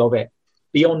glimpses of it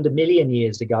beyond 1 million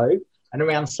years ago, and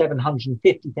around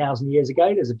 750,000 years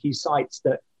ago, there's a few sites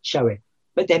that show it.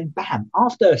 But then, bam,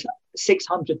 after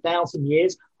 600,000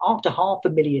 years, after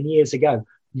 500,000 years ago,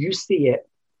 you see it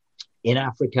in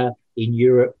Africa, in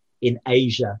Europe, in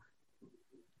Asia.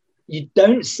 You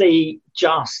don't see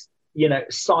just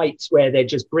sites where they're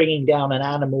just bringing down an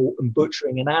animal and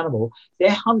butchering an animal.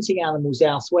 They're hunting animals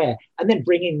elsewhere and then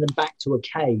bringing them back to a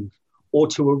cave or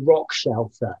to a rock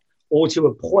shelter or to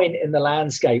a point in the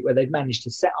landscape where they've managed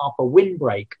to set up a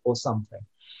windbreak or something.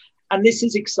 And this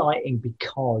is exciting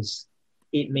because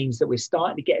it means that we're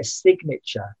starting to get a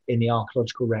signature in the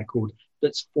archaeological record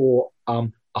that's for a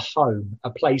home, a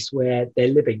place where they're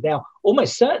living. Now,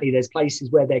 almost certainly there's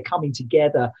places where they're coming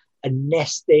together and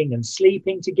nesting and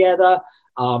sleeping together,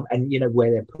 and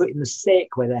where they're putting the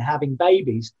sick, where they're having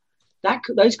babies,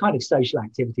 those kind of social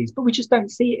activities. But we just don't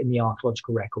see it in the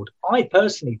archaeological record. I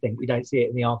personally think we don't see it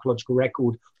in the archaeological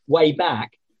record way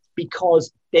back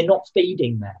because they're not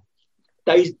feeding there.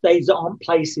 Those aren't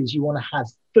places you want to have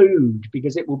food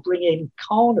because it will bring in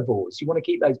carnivores. You want to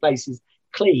keep those places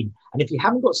clean. And if you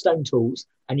haven't got stone tools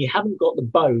and you haven't got the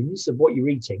bones of what you're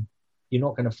eating, you're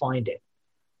not going to find it.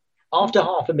 After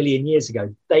 500,000 years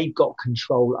ago, they've got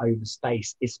control over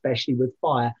space, especially with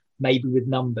fire, maybe with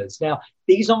numbers. Now,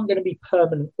 these aren't going to be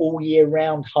permanent all year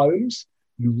round homes.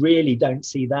 You really don't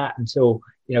see that until,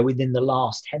 within the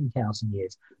last 10,000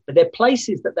 years. But they're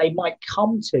places that they might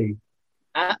come to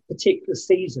at particular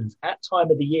seasons, at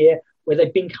time of the year, where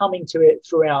they've been coming to it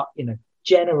throughout,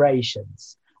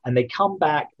 generations. And they come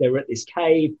back, they're at this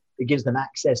cave, it gives them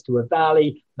access to a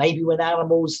valley. Maybe when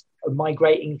animals are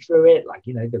migrating through it, like,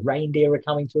 the reindeer are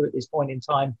coming through at this point in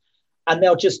time, and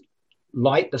they'll just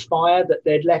light the fire that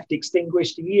they'd left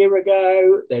extinguished a year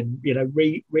ago, then,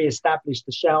 re-establish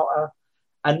the shelter.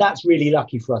 And that's really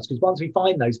lucky for us, because once we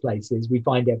find those places, we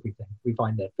find everything. We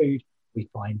find their food, we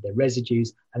find their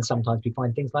residues, and sometimes we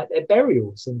find things like their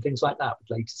burials and things like that with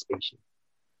later species.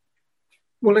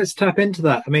 Well, let's tap into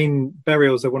that. I mean,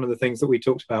 burials are one of the things that we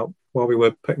talked about while we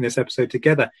were putting this episode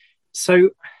together. So,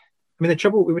 I mean, the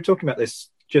trouble, we were talking about this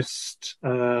just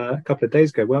a couple of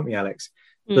days ago, weren't we, Alex?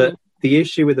 That the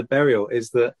issue with the burial is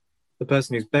that the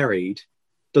person who's buried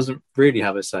doesn't really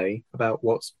have a say about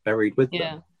what's buried with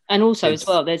them. And also as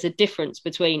well, there's a difference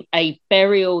between a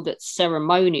burial that's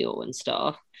ceremonial and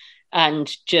stuff and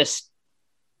just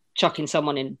chucking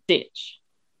someone in a ditch.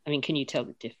 I mean, can you tell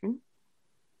the difference?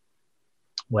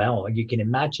 Well, you can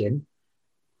imagine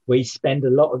we spend a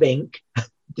lot of ink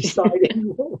deciding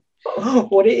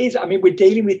what it is. I mean, we're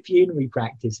dealing with funerary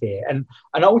practice here. And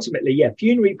ultimately,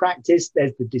 funerary practice,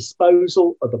 there's the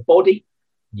disposal of a body.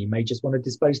 You may just want to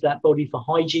dispose of that body for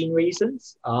hygiene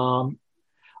reasons. And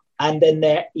then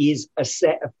there is a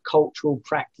set of cultural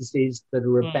practices that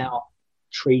are about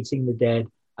treating the dead,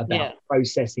 about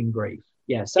processing grief.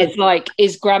 Yeah, so it's like,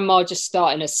 is grandma just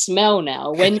starting to smell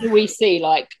now? When do we see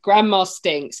like grandma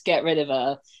stinks, get rid of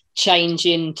her, change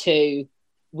into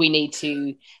we need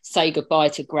to say goodbye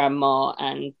to grandma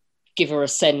and give her a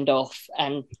send off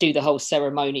and do the whole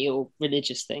ceremonial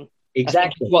religious thing?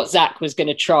 Exactly what Zach was going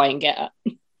to try and get at.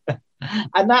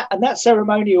 and that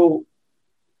ceremonial,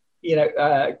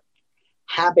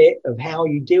 habit of how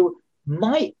you deal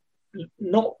might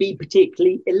not be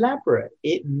particularly elaborate.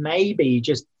 It may be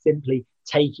just simply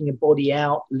taking a body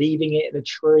out, leaving it in a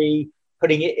tree,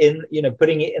 putting it in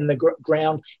the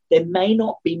ground. There may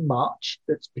not be much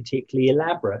that's particularly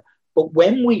elaborate, but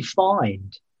when we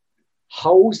find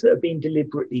holes that have been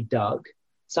deliberately dug,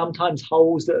 sometimes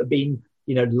holes that have been,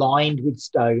 lined with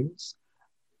stones,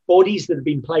 bodies that have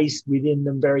been placed within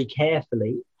them very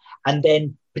carefully, and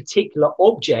then particular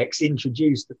objects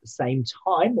introduced at the same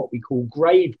time, what we call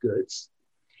grave goods,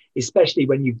 especially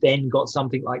when you've then got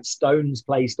something like stones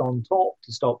placed on top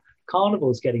to stop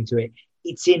carnivores getting to it,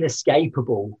 it's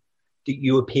inescapable that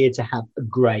you appear to have a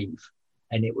grave.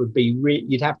 And it would be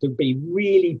you'd have to be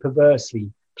really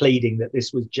perversely pleading that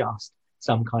this was just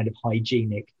some kind of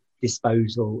hygienic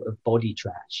disposal of body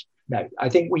trash. No, I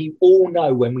think we all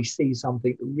know when we see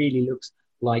something that really looks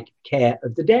like care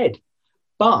of the dead.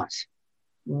 But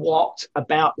what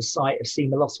about the site of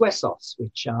Cima Los Huesos,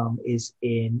 which is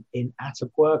in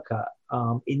Atapuerca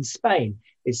in Spain?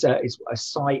 It's a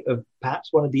site of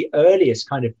perhaps one of the earliest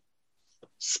kind of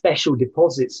special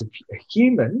deposits of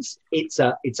humans. It's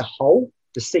a hole.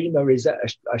 The Cima is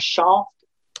a shaft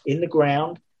in the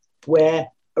ground where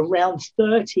around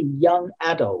 30 young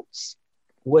adults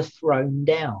were thrown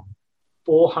down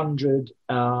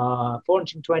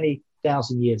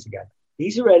 420,000 years ago.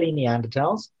 These are early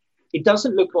Neanderthals. It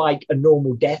doesn't look like a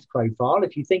normal death profile.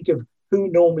 If you think of who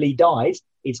normally dies,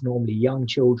 it's normally young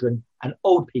children and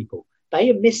old people. They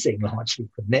are missing largely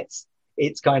from this.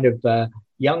 It's kind of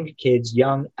young kids,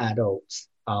 young adults.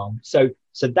 So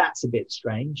that's a bit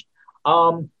strange.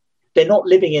 They're not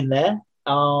living in there.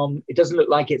 It doesn't look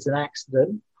like it's an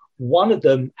accident. One of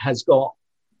them has got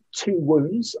 2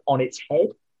 wounds on its head,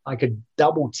 like a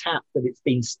double tap that it's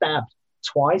been stabbed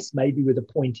twice, maybe with a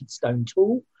pointed stone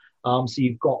tool. So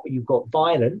you've got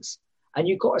violence, and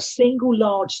you've got a single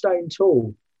large stone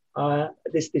tool.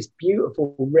 This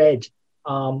beautiful red,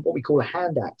 what we call a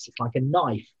hand axe. It's like a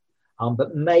knife,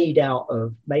 but made out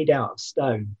of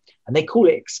stone, and they call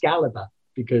it Excalibur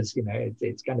because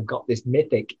it's kind of got this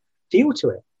mythic feel to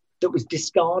it, that was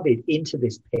discarded into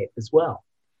this pit as well.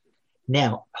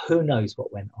 Now, who knows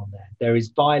what went on there? There is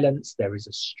violence, there is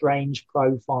a strange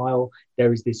profile,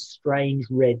 there is this strange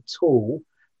red tool,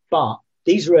 but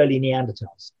these are early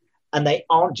Neanderthals, and they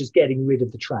aren't just getting rid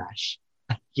of the trash.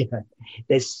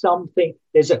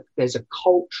 There's a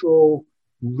cultural,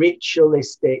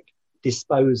 ritualistic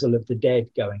disposal of the dead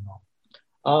going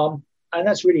on. And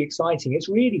that's really exciting. It's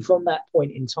really from that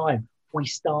point in time, we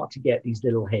start to get these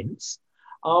little hints.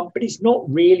 But it's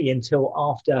not really until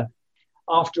after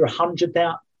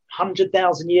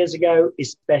 100,000 years ago,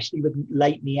 especially with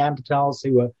late Neanderthals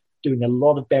who were doing a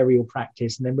lot of burial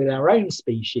practice, and then with our own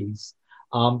species,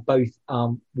 both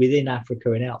within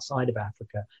Africa and outside of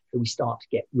Africa, that we start to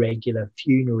get regular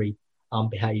funerary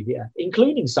behavior,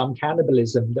 including some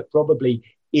cannibalism that probably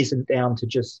isn't down to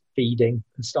just feeding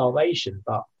and starvation,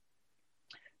 but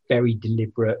very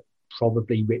deliberate,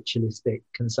 probably ritualistic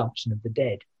consumption of the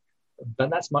dead. But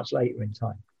that's much later in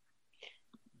time.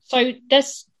 So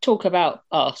let's talk about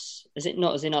us,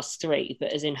 not as in us three,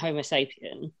 but as in Homo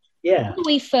sapien. Yeah. When do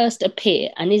we first appear?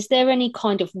 And is there any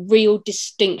kind of real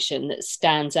distinction that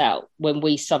stands out when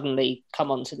we suddenly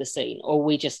come onto the scene? Or are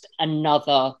we just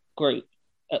another group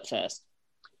at first?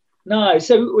 No.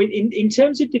 So in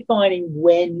terms of defining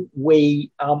when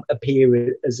we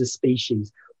appear as a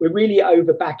species, we're really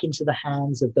over back into the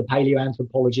hands of the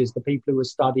paleoanthropologists, the people who are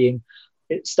studying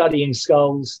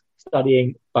skulls,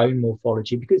 studying bone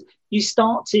morphology, because you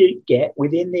start to get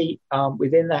within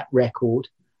that record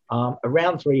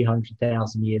around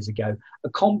 300,000 years ago, a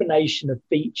combination of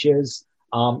features,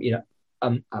 an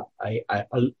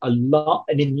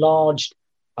enlarged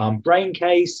brain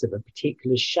case of a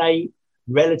particular shape,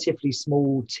 relatively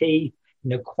small teeth,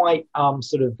 quite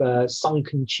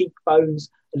sunken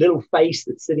cheekbones, a little face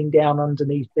that's sitting down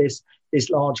underneath this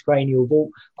large cranial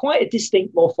vault, quite a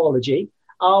distinct morphology.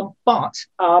 But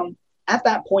at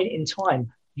that point in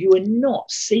time, you are not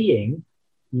seeing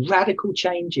radical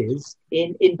changes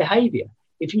in behavior.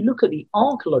 If you look at the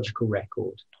archaeological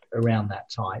record around that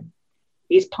time,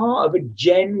 it's part of a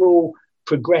general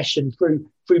progression through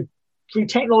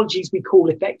technologies we call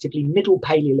effectively middle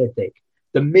Paleolithic,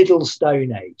 the middle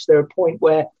Stone Age. They're a point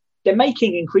where they're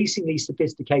making increasingly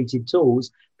sophisticated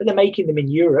tools, but they're making them in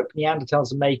Europe.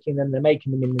 Neanderthals are making them. They're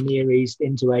making them in the Near East,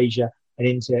 into Asia, and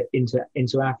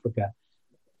into Africa.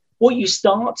 What you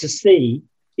start to see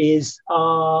is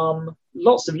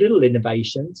lots of little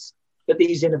innovations, but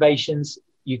these innovations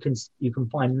you can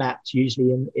find mapped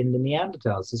usually in the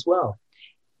Neanderthals as well.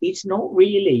 It's not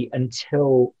really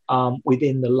until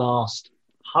within the last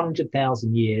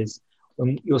 100,000 years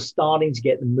when you're starting to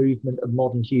get the movement of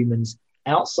modern humans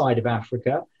outside of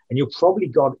Africa, and you're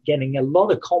probably getting a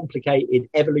lot of complicated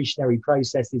evolutionary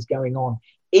processes going on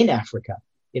in Africa.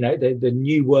 The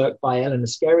new work by Eleanor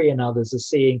Skerry and others are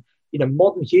seeing,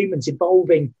 modern humans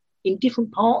evolving in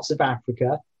different parts of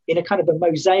Africa in a kind of a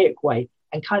mosaic way,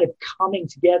 and kind of coming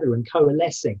together and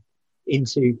coalescing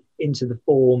into the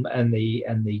form and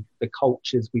the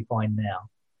cultures we find now.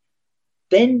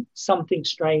 Then something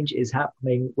strange is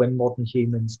happening when modern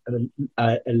humans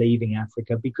are leaving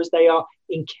Africa, because they are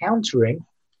encountering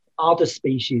other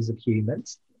species of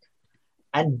humans.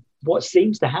 And what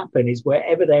seems to happen is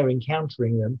wherever they're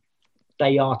encountering them,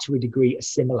 they are to a degree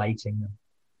assimilating them.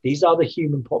 These other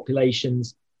human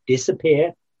populations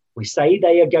disappear. We say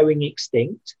they are going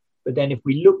extinct, but then if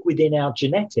we look within our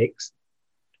genetics,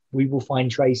 we will find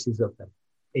traces of them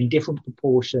in different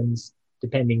proportions,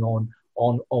 depending on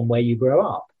where you grow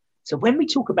up. So when we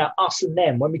talk about us and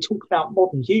them, when we talk about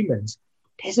modern humans,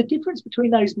 there's a difference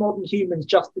between those modern humans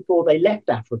just before they left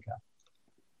Africa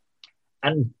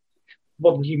and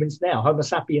modern humans now, Homo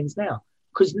sapiens now,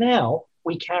 because now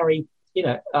we carry,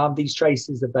 these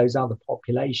traces of those other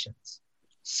populations.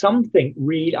 Something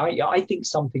really, I think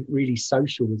something really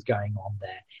social was going on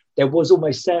there. There was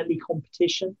almost certainly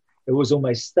competition. There was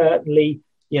almost certainly,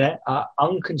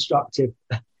 unconstructive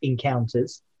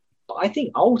encounters. But I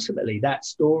think ultimately that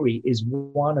story is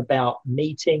one about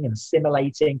meeting and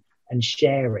assimilating and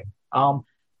sharing. And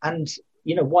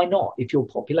why not? If your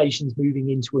population's moving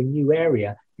into a new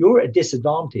area, you're at a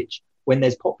disadvantage when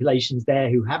there's populations there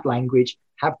who have language,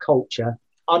 have culture,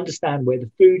 understand where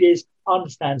the food is,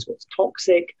 understands what's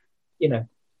toxic.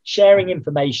 Sharing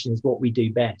information is what we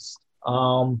do best.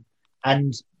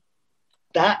 And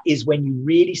that is when you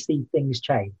really see things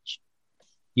change.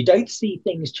 You don't see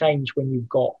things change when you've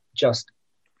got just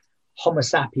Homo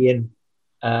sapien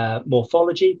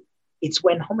morphology. It's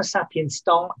when Homo sapiens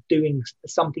start doing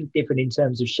something different in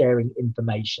terms of sharing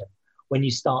information, when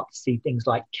you start to see things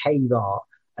like cave art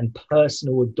and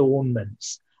personal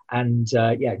adornments and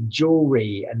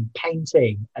jewelry and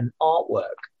painting and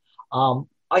artwork.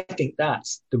 I think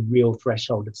that's the real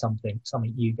threshold of something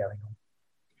new going on.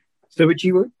 So would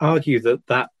you argue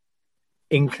that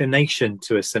inclination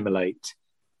to assimilate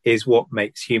is what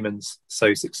makes humans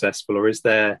so successful, or is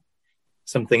there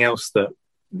something else that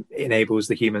enables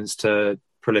the humans to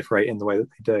proliferate in the way that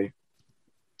they do?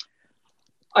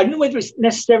 I don't know whether it's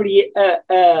necessarily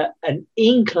an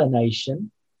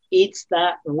inclination. It's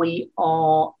that we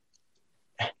are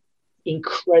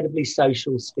incredibly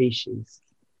social species.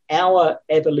 Our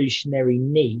evolutionary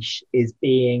niche is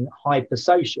being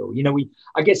hypersocial.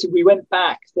 I guess if we went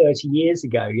back 30 years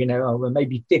ago, or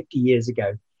maybe 50 years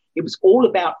ago, it was all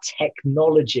about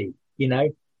technology,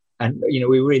 and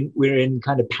we were in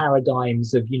kind of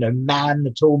paradigms of man the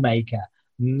toolmaker,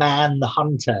 man the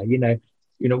hunter.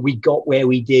 We got where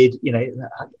we did. I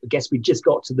guess we just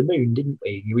got to the moon, didn't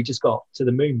we? We just got to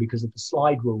the moon because of the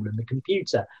slide rule and the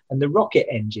computer and the rocket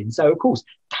engine. So of course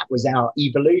that was our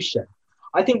evolution.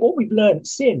 I think what we've learned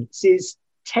since is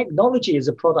technology is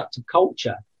a product of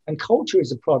culture, and culture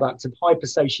is a product of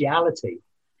hypersociality,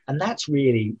 and that's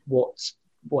really what's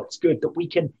good, that we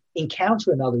can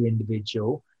encounter another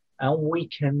individual and we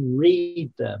can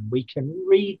read them, we can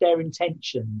read their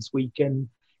intentions, we can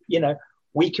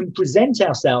present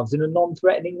ourselves in a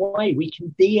non-threatening way, we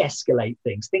can de-escalate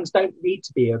things. Things don't need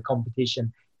to be a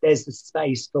competition. There's the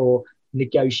space for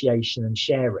negotiation and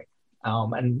sharing,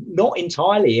 and not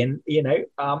entirely in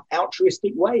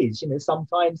altruistic ways.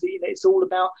 Sometimes it's all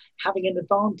about having an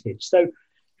advantage. So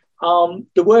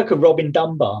the work of Robin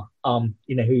Dunbar,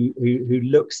 who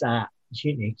looks at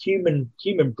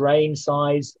human brain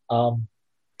size,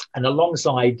 and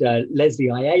alongside Leslie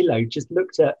Aiello, just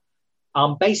looked at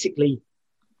basically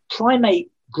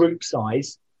primate group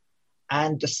size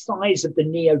and the size of the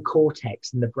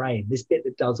neocortex in the brain, this bit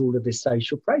that does all of this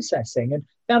social processing, and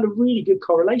found a really good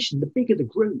correlation. The bigger the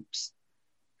groups,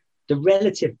 the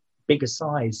relative bigger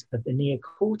size of the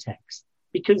neocortex,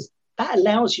 because that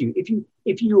allows you,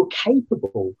 if you're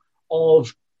capable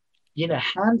of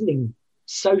handling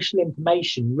social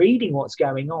information, reading what's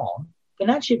going on, then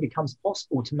actually it becomes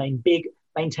possible to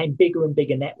maintain bigger and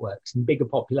bigger networks and bigger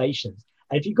populations.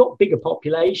 And if you've got bigger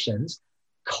populations,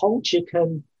 culture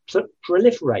can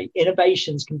proliferate,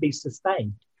 innovations can be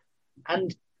sustained.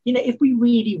 And if we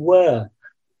really were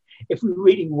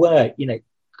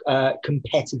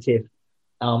competitive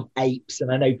apes,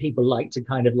 and I know people like to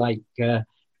kind of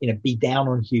be down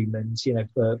on humans,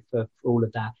 for all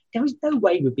of that, there is no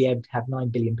way we'd be able to have 9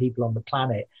 billion people on the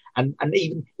planet and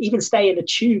even stay in a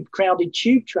crowded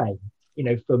tube train,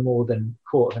 for more than a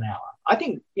quarter of an hour. I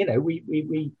think,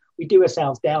 we do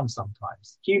ourselves down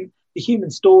sometimes. The human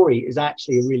story is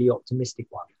actually a really optimistic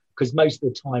one, because most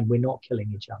of the time we're not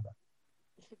killing each other.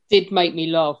 It did make me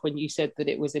laugh when you said that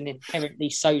it was an inherently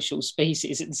social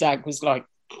species, and Zach was like,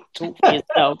 talk for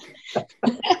yourself.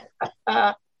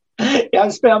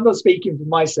 I'm not speaking for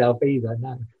myself either,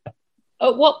 no.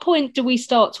 At what point do we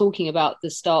start talking about the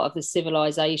start of the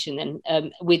civilization,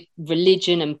 and with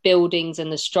religion and buildings and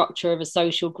the structure of a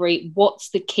social group?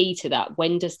 What's the key to that?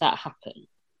 When does that happen?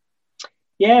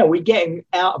 Yeah, we're getting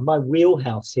out of my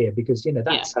wheelhouse here, because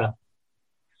that's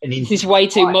this is way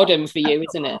too modern for you,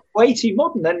 isn't it? Way too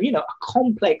modern, and a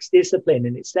complex discipline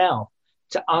in itself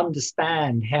to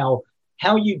understand how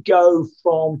you go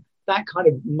from that kind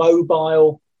of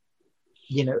mobile,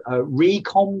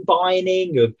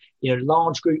 recombining of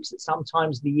large groups at some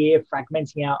times of the year,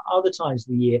 fragmenting out other times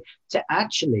of the year, to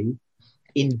actually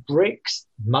in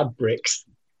mud bricks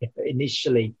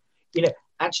initially,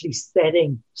 actually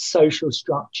setting social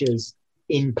structures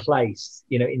in place,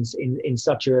 in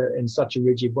such a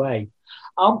rigid way.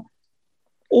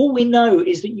 All we know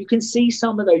is that you can see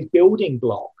some of those building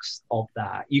blocks of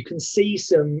that. You can see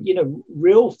some,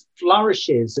 real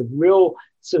flourishes of real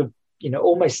sort of,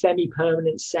 almost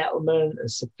semi-permanent settlement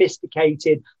and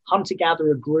sophisticated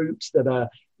hunter-gatherer groups that are,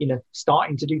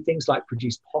 starting to do things like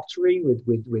produce pottery with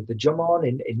the Jomon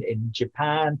in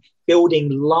Japan, building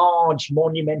large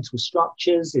monumental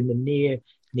structures in the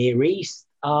Near East.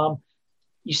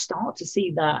 You start to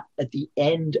see that at the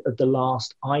end of the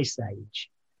last ice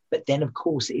age. But then, of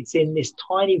course, it's in this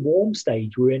tiny warm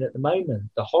stage we're in at the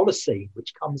moment, the Holocene,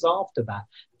 which comes after that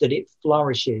it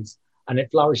flourishes. And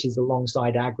it flourishes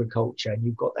alongside agriculture. And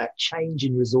you've got that change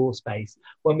in resource base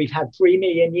when we've had 3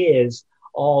 million years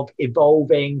of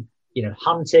evolving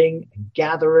hunting and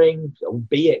gathering,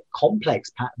 albeit complex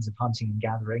patterns of hunting and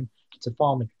gathering, to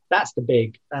farming. That's the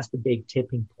big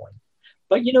tipping point.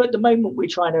 But, at the moment, we're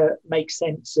trying to make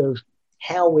sense of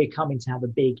how we're coming to have a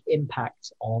big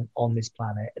impact on this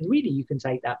planet. And really, you can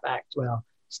take that back to our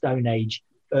Stone Age,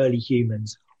 early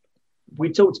humans.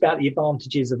 We talked about the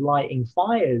advantages of lighting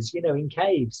fires, in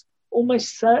caves.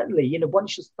 Almost certainly,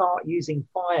 once you start using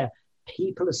fire,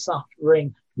 people are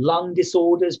suffering lung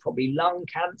disorders, probably lung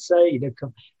cancer,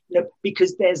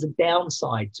 because there's a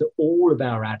downside to all of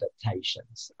our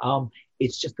adaptations.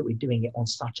 It's just that we're doing it on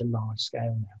such a large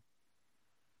scale now.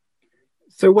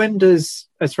 So when does,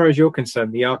 as far as you're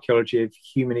concerned, the archaeology of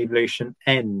human evolution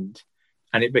end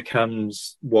and it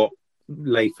becomes what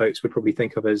lay folks would probably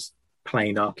think of as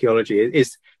plain archaeology?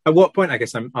 Is at what point, I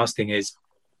guess I'm asking, is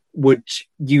would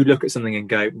you look at something and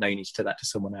go, no, you need to tell that to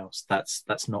someone else? That's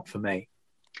not for me.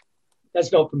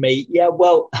 That's not for me. Yeah,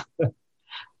 well,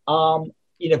 for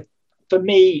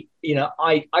me,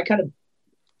 I kind of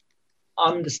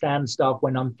understand stuff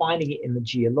when I'm finding it in the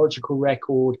geological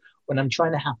record, when I'm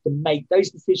trying to have to make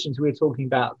those decisions we were talking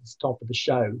about at the top of the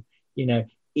show.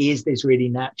 Is this really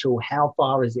natural? How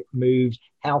far has it moved?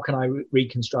 How can I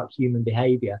reconstruct human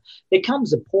behavior? There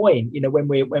comes a point, when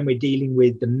we're dealing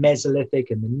with the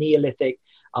Mesolithic and the Neolithic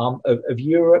of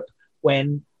Europe,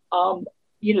 when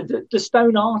the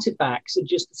stone artifacts are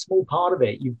just a small part of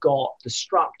it. You've got the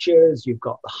structures, you've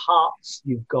got the huts,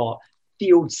 you've got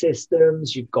field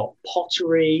systems, you've got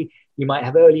pottery, you might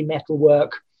have early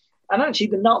metalwork. And actually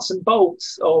the nuts and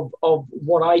bolts of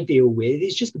what I deal with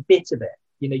is just a bit of it.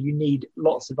 You need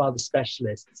lots of other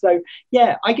specialists. So,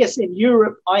 yeah, I guess in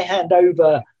Europe, I hand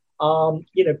over,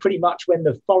 pretty much when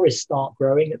the forests start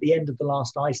growing at the end of the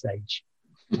last ice age.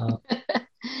 It's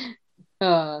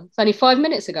only 5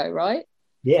 minutes ago, right?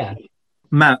 Yeah.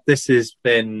 Matt, this has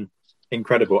been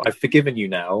incredible. I've forgiven you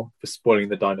now for spoiling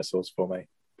the dinosaurs for me,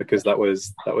 because that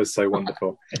was so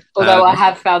wonderful. Although I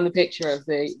have found the picture of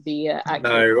the actor.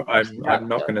 No, I'm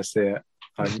not going to see it.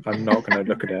 I'm not going to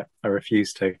look at it. I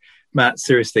refuse to. Matt,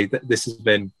 seriously, this has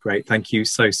been great. Thank you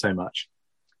so much.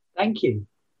 Thank you.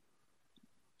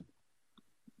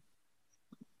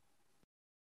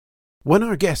 When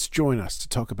our guests join us to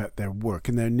talk about their work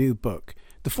and their new book,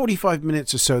 the 45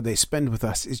 minutes or so they spend with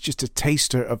us is just a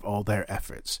taster of all their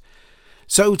efforts.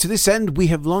 So to this end, we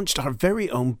have launched our very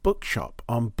own bookshop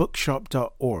on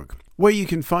bookshop.org, where you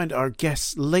can find our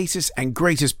guests' latest and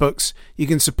greatest books. You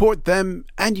can support them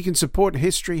and you can support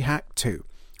History Hack too.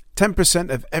 10%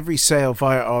 of every sale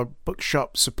via our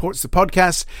bookshop supports the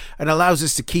podcast and allows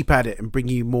us to keep at it and bring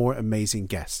you more amazing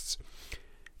guests.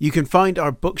 You can find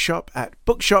our bookshop at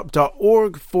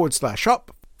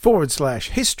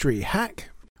bookshop.org/shop/History Hack,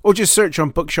 or just search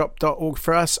on bookshop.org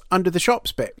for us under the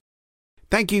shops bit.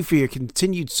 Thank you for your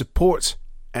continued support,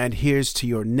 and here's to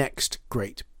your next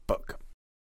great book.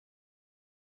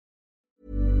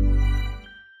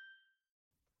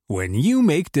 When you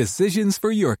make decisions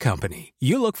for your company,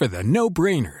 you look for the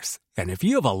no-brainers. And if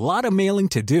you have a lot of mailing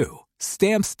to do,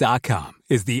 Stamps.com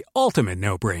is the ultimate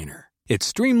no-brainer. It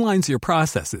streamlines your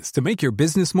processes to make your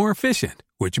business more efficient,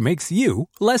 which makes you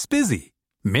less busy.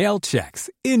 Mail checks,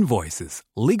 invoices,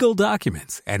 legal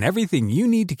documents, and everything you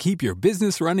need to keep your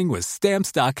business running with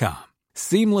Stamps.com.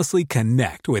 Seamlessly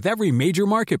connect with every major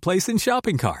marketplace and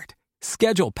shopping cart.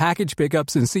 Schedule package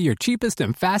pickups and see your cheapest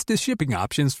and fastest shipping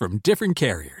options from different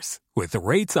carriers, with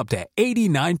rates up to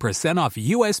 89% off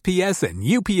USPS and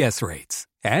UPS rates.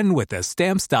 And with the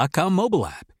Stamps.com mobile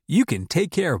app, you can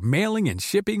take care of mailing and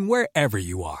shipping wherever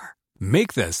you are.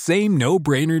 Make the same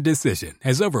no-brainer decision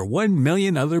as over 1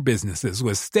 million other businesses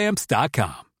with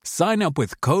Stamps.com. Sign up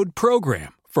with code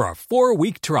PROGRAM for a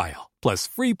 4-week trial, plus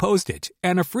free postage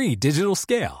and a free digital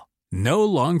scale. No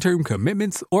long-term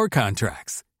commitments or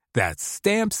contracts. That's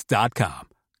Stamps.com.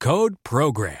 Code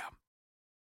PROGRAM.